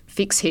legislative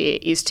fix here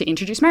is to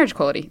introduce marriage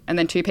equality, and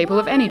then two people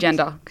of any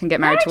gender can get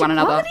married to one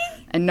another,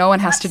 and no one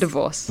has to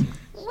divorce.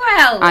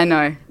 Well, I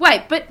know.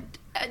 Wait, but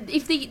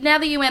now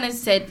the UN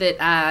has said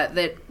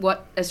that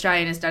what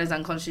Australia has done is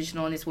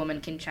unconstitutional, and this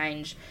woman can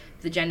change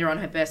the gender on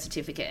her birth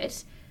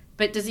certificate.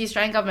 But does the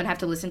Australian government have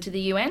to listen to the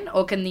UN,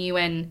 or can the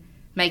UN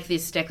make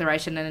this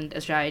declaration and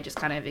Australia just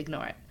kind of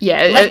ignore it?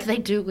 Yeah, like they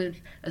do with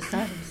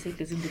asylum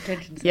seekers in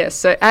detention centres. Yes,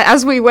 so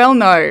as we well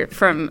know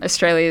from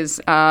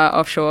Australia's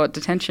offshore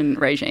detention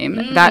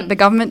regime, that the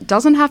government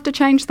doesn't have to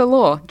change the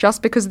law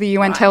just because the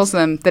UN tells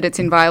them that it's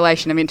in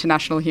violation of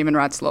international human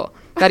rights law.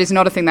 That is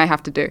not a thing they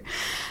have to do.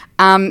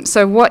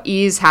 So what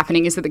is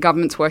happening is that the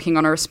government's working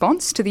on a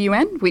response to the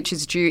UN, which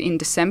is due in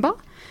December.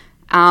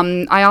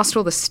 I asked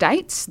all the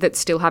states that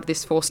still have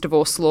this forced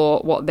divorce law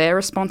what their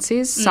response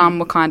is. Some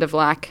were kind of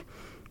like,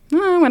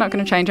 no, we're not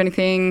going to change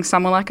anything.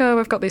 Some were like, oh,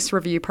 we've got this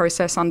review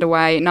process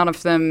underway. None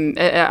of them,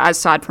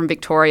 aside from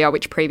Victoria,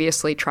 which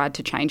previously tried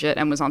to change it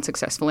and was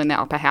unsuccessful in their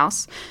upper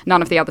house,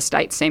 none of the other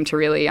states seem to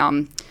really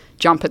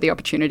jump at the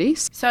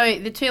opportunities. So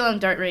the too long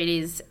don't read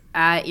is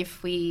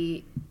if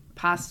we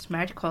passed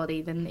marriage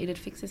equality, then it'd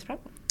fix this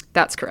problem.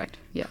 That's correct,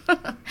 yeah.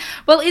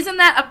 Well, isn't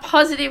that a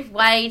positive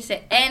way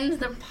to end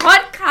the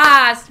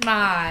podcast,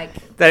 Mark?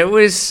 That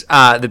was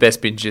the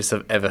best binge juice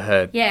I've ever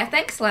heard. Yeah,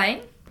 thanks,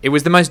 Lane. It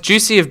was the most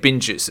juicy of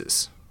binge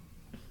juices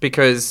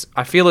because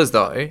I feel as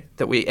though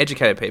that we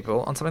educated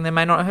people on something they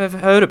may not have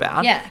heard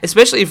about. Yeah.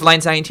 Especially if Lane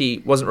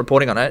Sainty wasn't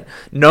reporting on it.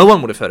 No one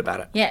would have heard about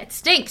it. Yeah, it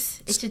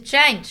stinks. It should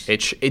change.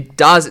 It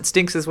does. It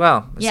stinks as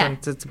well. Yeah.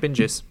 It's a binge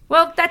juice.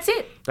 Well, that's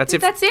it. That's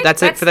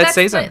it for that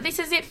season. This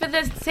is it for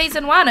the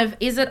season 1 of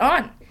Is It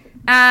On?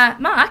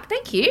 Mark,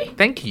 thank you.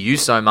 Thank you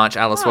so much,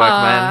 Alice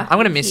Workman. I'm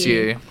going to miss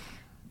you.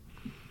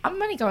 I'm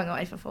only going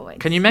away for 4 weeks.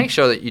 Can you make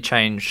sure that you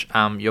change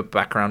your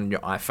background on your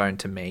iPhone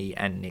to me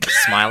and Nick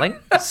smiling?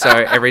 So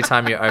every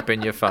time you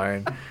open your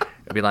phone,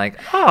 it'll be like,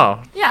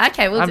 oh. Yeah,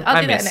 okay. I'll do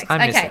that next.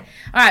 Okay.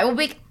 All right. Well,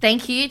 big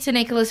thank you to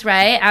Nicholas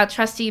Ray, our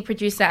trusty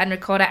producer and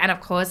recorder, and,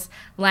 of course,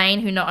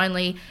 Lane, who not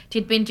only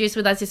did binge juice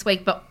with us this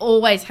week, but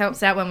always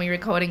helps out when we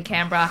record in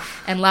Canberra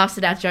and laughs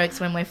at our jokes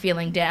when we're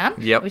feeling down,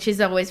 which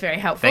is always very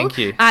helpful. Thank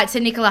you. To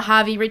Nicola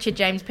Harvey, Richard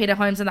James, Peter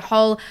Holmes, and the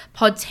whole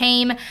pod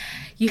team.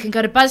 You can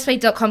go to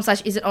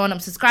buzzfeed.com/isiton and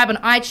subscribe on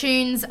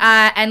iTunes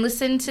and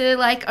listen to,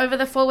 over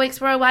the 4 weeks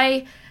we're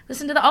away,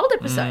 listen to the old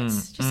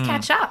episodes. Just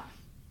catch up.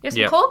 There's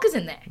some corkers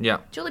in there. Yeah.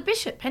 Julie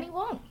Bishop, Penny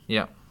Wong.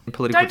 Yeah.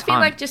 Political Don't feel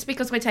like just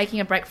because we're taking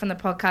a break from the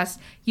podcast,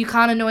 you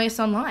can't annoy us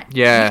online.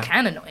 Yeah. You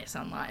can annoy us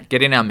online.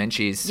 Get in our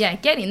menchies. Yeah,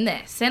 get in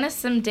there. Send us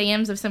some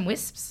DMs of some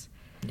wisps.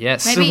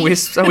 Yes, some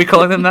wisps. Are we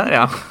calling them that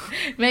now?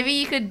 Maybe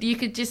you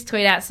could just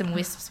tweet out some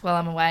wisps while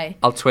I'm away.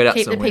 I'll tweet out some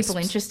wisps. Keep the people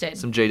interested.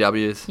 Some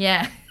GWs.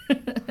 Yeah.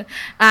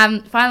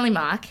 Finally,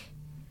 Mark,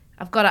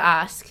 I've got to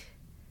ask,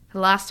 the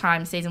last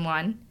time, season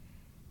 1,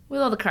 with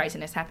all the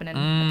craziness happening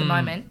at the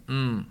moment,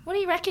 what do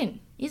you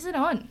reckon? Is it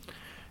on?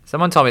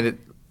 Someone told me that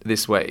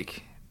this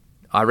week,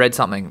 I read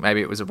something,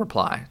 maybe it was a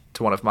reply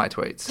to one of my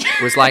tweets.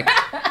 It was like...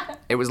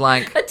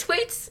 A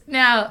tweet's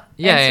now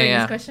answering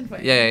this question for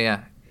you.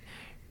 Yeah.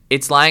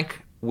 It's like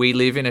we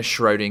live in a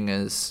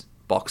Schrodinger's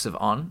box of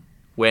on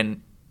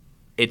when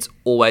it's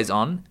always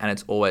on and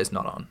it's always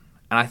not on.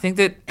 And I think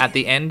that at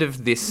the end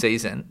of this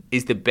season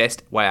is the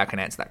best way I can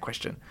answer that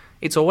question.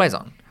 It's always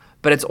on,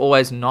 but it's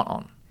always not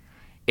on.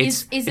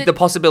 It's the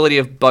possibility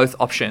of both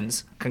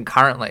options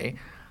concurrently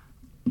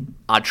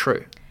are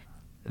true.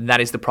 And that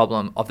is the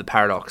problem of the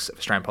paradox of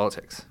Australian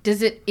politics.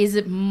 Is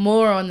it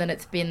more on than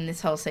it's been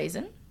this whole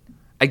season?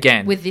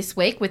 again, with this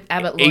week, with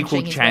Abbott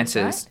launching his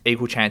website.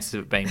 Equal chances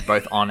of being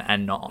both on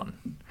and not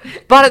on.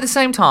 But at the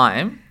same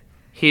time,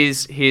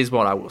 here's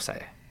what I will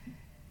say.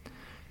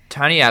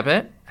 Tony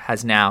Abbott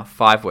has now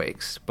 5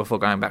 weeks before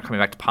coming back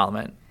to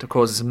Parliament to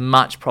cause as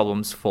much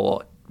problems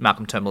for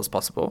Malcolm Turnbull as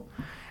possible.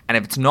 And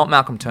if it's not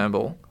Malcolm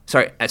Turnbull,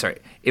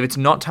 if it's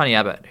not Tony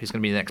Abbott who's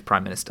going to be the next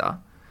Prime Minister,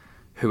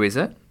 who is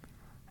it?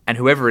 And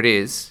whoever it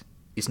is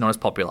not as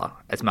popular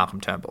as Malcolm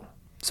Turnbull.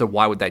 So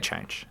why would they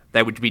change?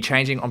 They would be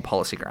changing on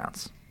policy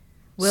grounds.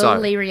 Will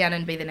Lee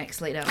Rhiannon be the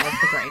next leader of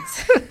the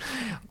Greens?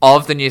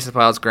 Of the New South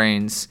Wales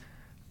Greens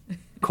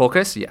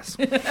caucus, yes.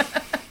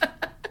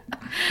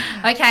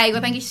 Okay,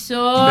 well, thank you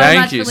so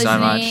much for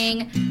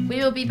listening. We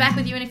will be back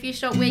with you in a few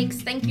short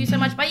weeks. Thank you so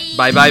much.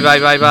 Bye.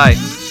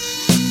 Bye.